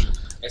 minutes.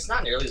 It's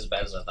not nearly as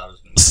bad as I thought it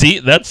was going to See,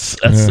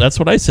 that's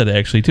what I said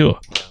actually too.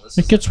 be.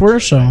 It gets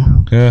worse,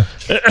 though. Yeah.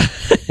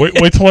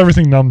 wait till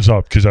everything numbs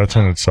up, because that's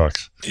when it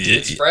sucks.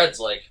 It spreads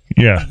like.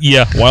 Yeah.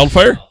 Yeah,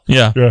 wildfire.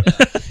 Yeah, Yeah.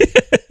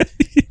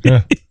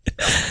 Yeah.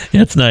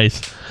 it's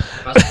nice.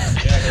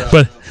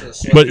 But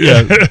But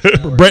yeah,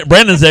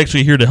 Brandon's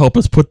actually here to help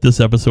us put this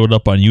episode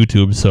up on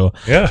YouTube. So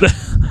Yeah.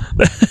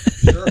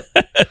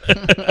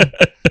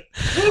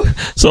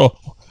 So,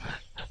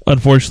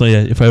 unfortunately,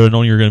 if I would have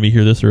known you were going to be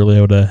here this early,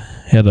 I would have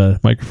had a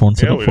microphone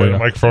set Yeah, up we for had you. a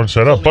microphone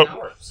set up. But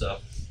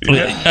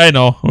I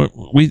know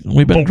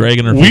we've been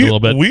dragging her feet a little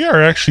bit. we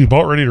are actually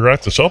about ready to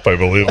wrap this up, I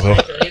believe, though.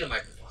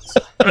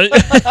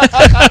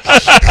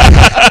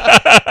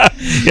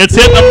 It's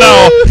hitting them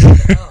now.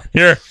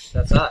 Here,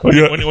 That's hot.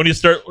 Yeah. when you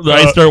start, the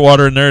eyes start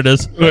watering. There it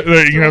is.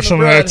 There, you can have some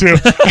of that, too.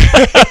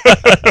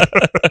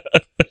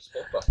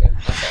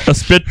 A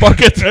spit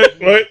bucket.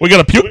 Wait. We got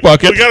a puke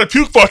bucket. We got a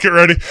puke bucket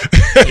ready.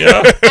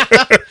 Yeah.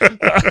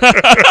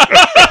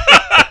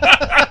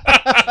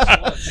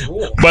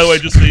 By the way,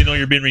 just so you know,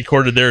 you're being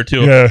recorded there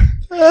too. Yeah.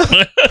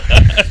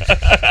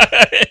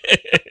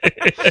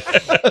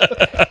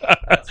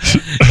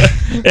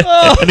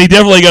 And he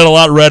definitely got a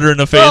lot redder in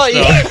the face Oh,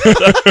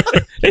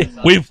 now. Hey,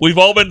 we've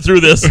all been through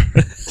this.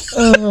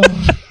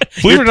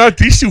 Believe it or not,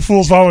 these two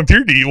fools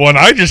volunteered to eat one.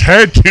 I just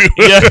had to.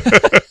 Yeah. Give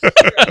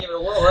it a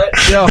whirl, right?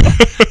 Yeah.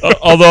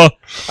 Although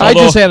I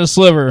just had a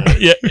sliver.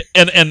 yeah,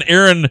 and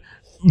Aaron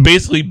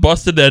basically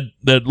busted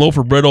that loaf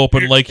of bread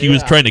open like he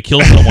was trying to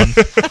kill someone.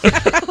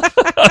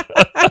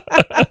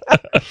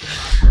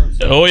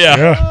 Oh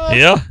yeah.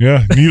 Yeah.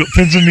 Yeah. Yeah.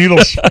 Pins and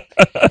needles.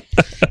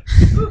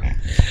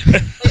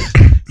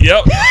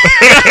 Yep.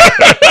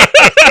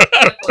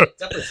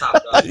 Definitely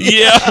top dog.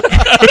 Yeah.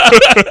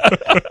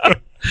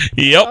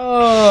 Yep.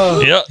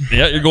 Oh.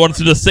 Yeah. You're going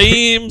through the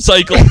same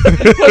cycle. He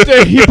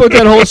put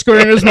that whole square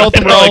in his mouth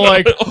and we're all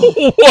like,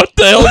 what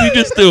the hell did you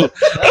just do?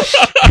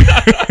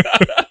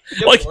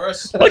 Like,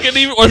 Worse. like it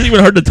even wasn't even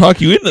hard to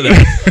talk you into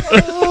that.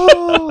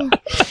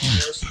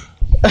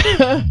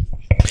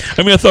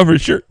 I mean, I thought for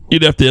sure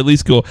you'd have to at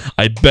least go,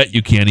 I bet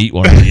you can't eat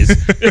one of these.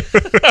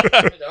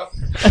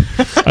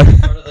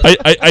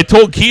 I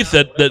told Keith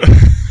that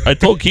I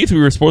told Keith we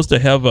were supposed to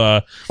have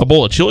a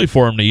bowl of chili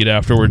for him to eat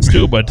afterwards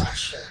too, but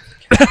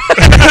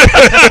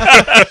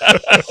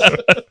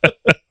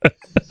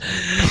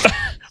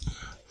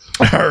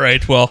all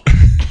right, well,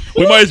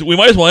 we might as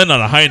well end on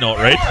a high note,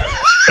 right?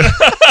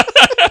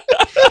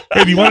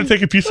 Hey, do you want to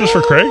take a piece of this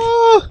for Craig?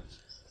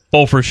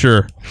 Oh, for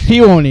sure.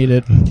 he won't eat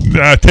it.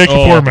 Take it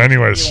Oh. for him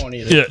anyways. He won't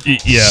eat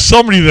it. Yeah.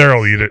 Somebody there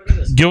will eat it.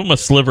 Give him a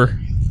sliver.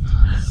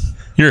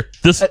 Here,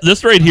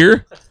 this right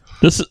here.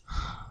 This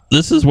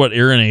is what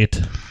Aaron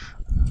ate.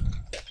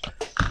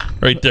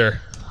 Right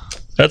there.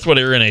 That's what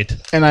Aaron ate,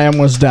 And I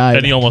almost died.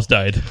 and he almost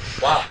died.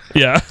 Wow.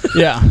 Yeah.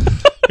 Yeah.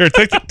 Here,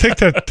 take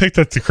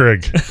that to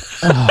Craig.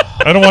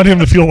 I don't want him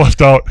to feel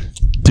left out.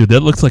 Dude, that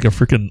looks like a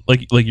freaking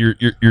like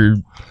you're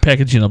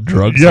packaging up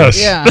drugs.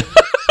 Yes. Yeah.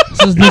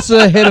 This is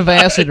a hit of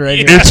acid right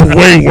here. It's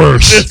way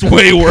worse. It's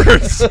way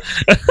worse.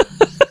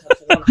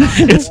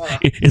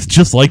 It's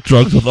just like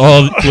drugs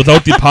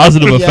without the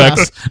positive Yeah.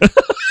 effects.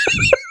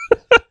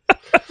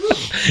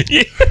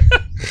 Yeah.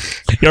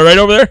 You all right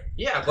over there?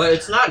 Yeah, but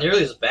it's not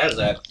nearly as bad as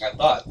I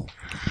thought.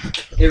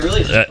 It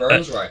really just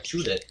burns where I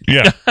chewed it.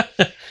 Yeah.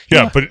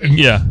 Yeah, but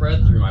Yeah.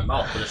 Spread through my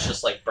mouth, but it's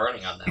just like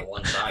burning on that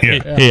one side.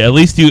 Yeah. Hey, at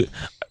least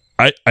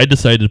I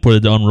decided to put it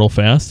down real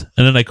fast,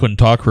 and then I couldn't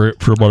talk for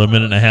about a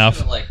minute and a half.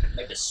 Even, like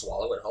maybe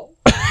swallow it whole.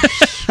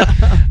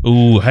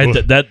 Ooh,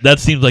 that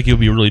seems like it would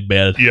be really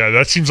bad. yeah,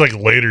 that seems like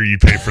later you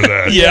pay for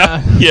that.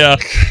 Yeah.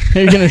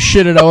 You're going to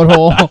shit it out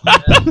whole.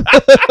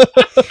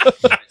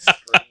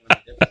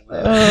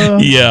 Yeah,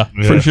 Yeah.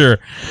 for sure.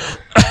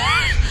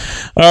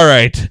 All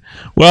right.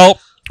 Well,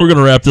 we're going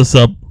to wrap this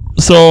up.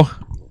 So,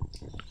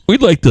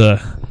 we'd like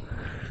to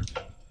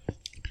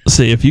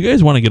say if you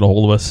guys want to get a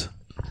hold of us,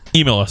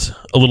 email us,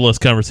 a little less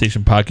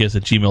conversation podcast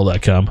at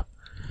gmail.com.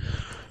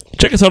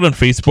 Check us out on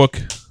Facebook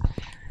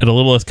at a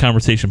little less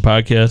conversation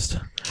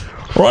podcast,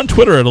 or on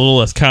Twitter at a little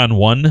less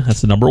con1.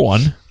 That's the number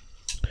 1.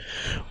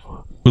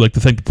 We'd like to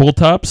thank the Pull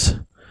Tops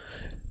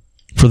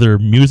for their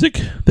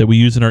music that we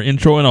use in our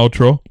intro and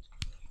outro.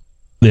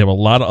 They have a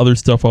lot of other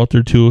stuff out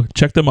there too.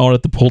 Check them out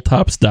at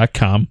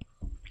thepulltops.com.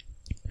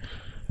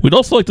 We'd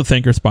also like to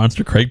thank our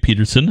sponsor, Craig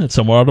Peterson at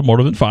Somewhat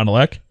Automotive in Fond du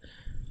Lac.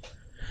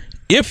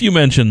 If you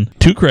mention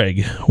to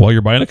Craig while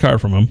you're buying a car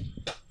from him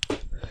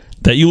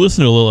that you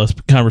listen to a Little Less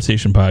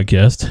Conversation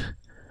podcast,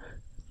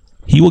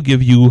 he will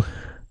give you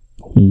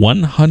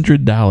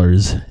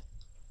 $100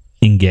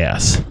 in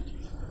gas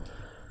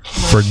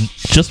for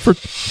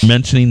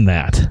mentioning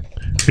that.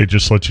 It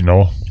just lets you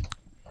know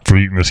for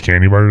eating this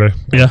candy bar today.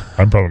 Yeah.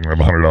 I'm probably going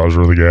to have $100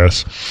 worth of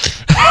gas.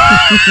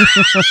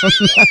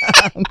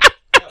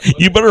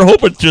 You better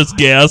hope it's just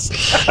gas.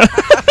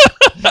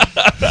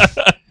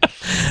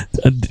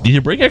 Did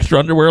you bring extra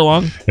underwear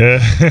along?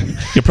 Yeah.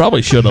 You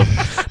probably should have.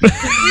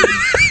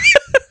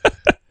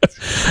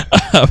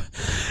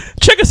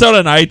 Check us out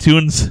on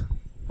iTunes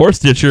or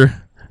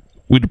Stitcher.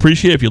 We'd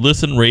appreciate if you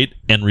listen, rate,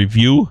 and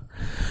review.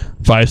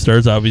 5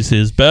 stars obviously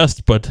is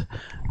best, but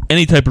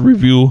any type of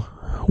review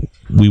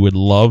we would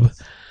love.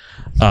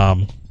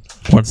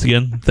 Once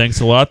again, thanks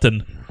a lot,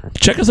 and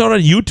check us out on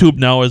YouTube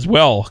now as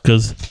well,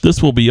 because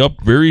this will be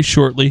up very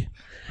shortly.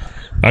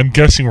 I'm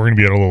guessing we're going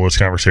to be at a Littlest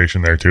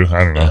Conversation there too.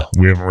 I don't know.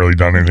 We haven't really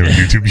done anything with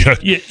YouTube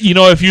yet. You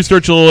know, if you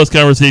search a Littlest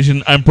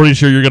Conversation, I'm pretty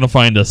sure you're going to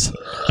find us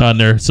on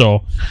there.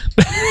 So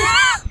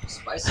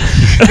Spicy.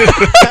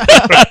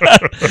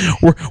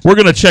 we're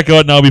going to check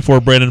out now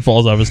before Brandon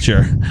falls off his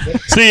chair.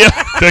 See ya.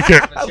 Take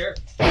care. Sure.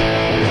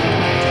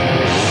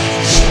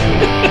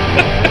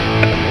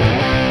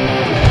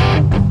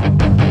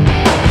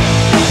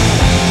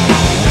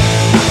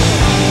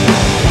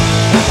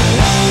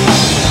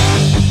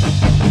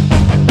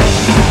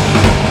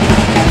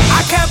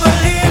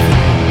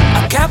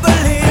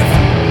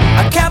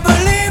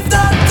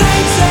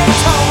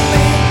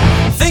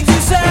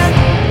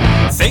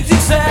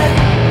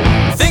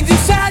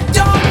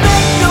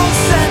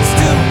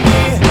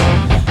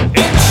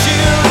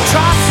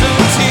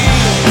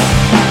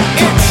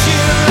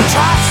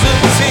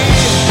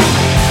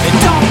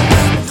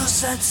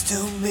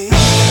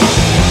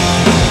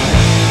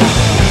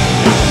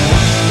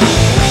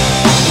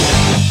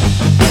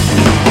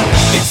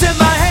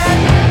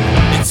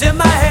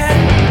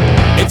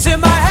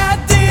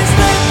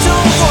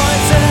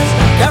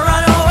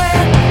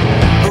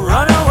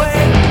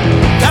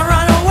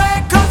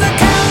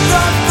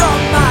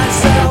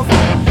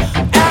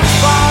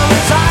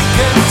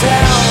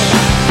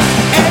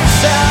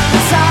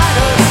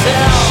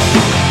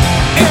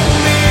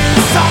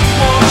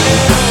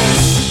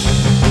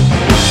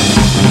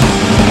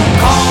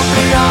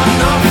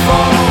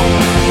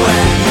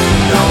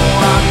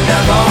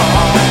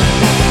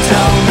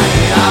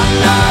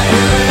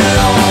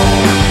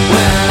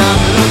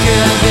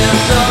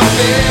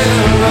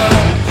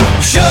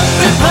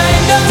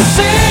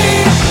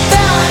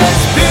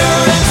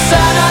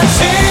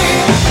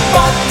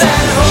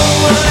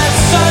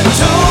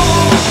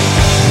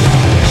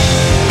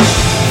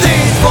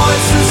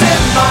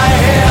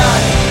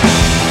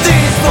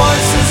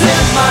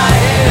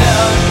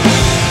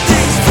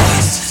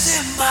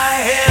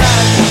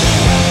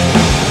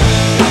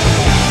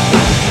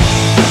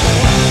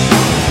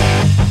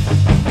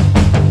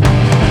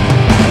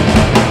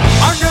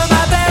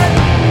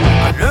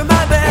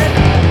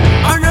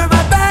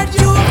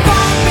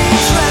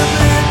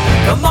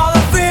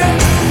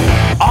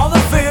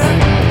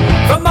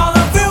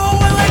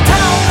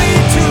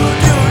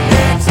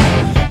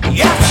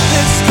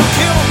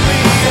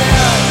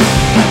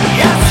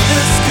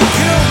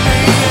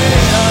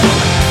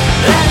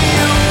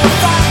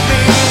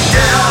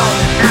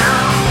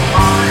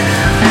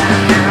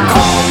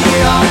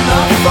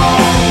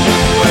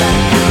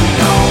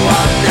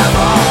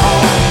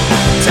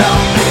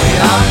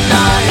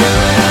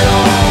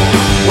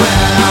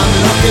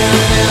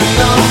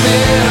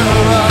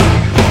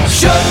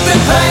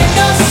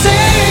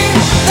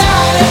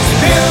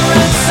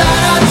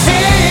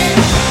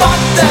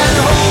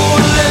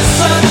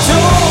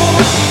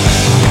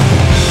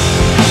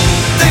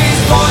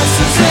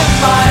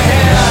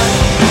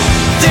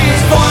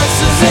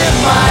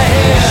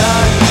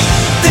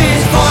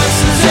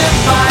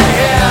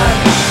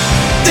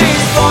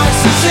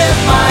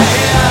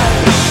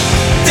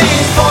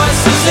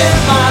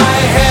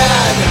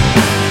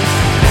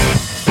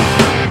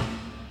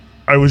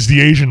 I was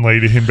the Asian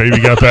lady and baby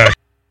got back.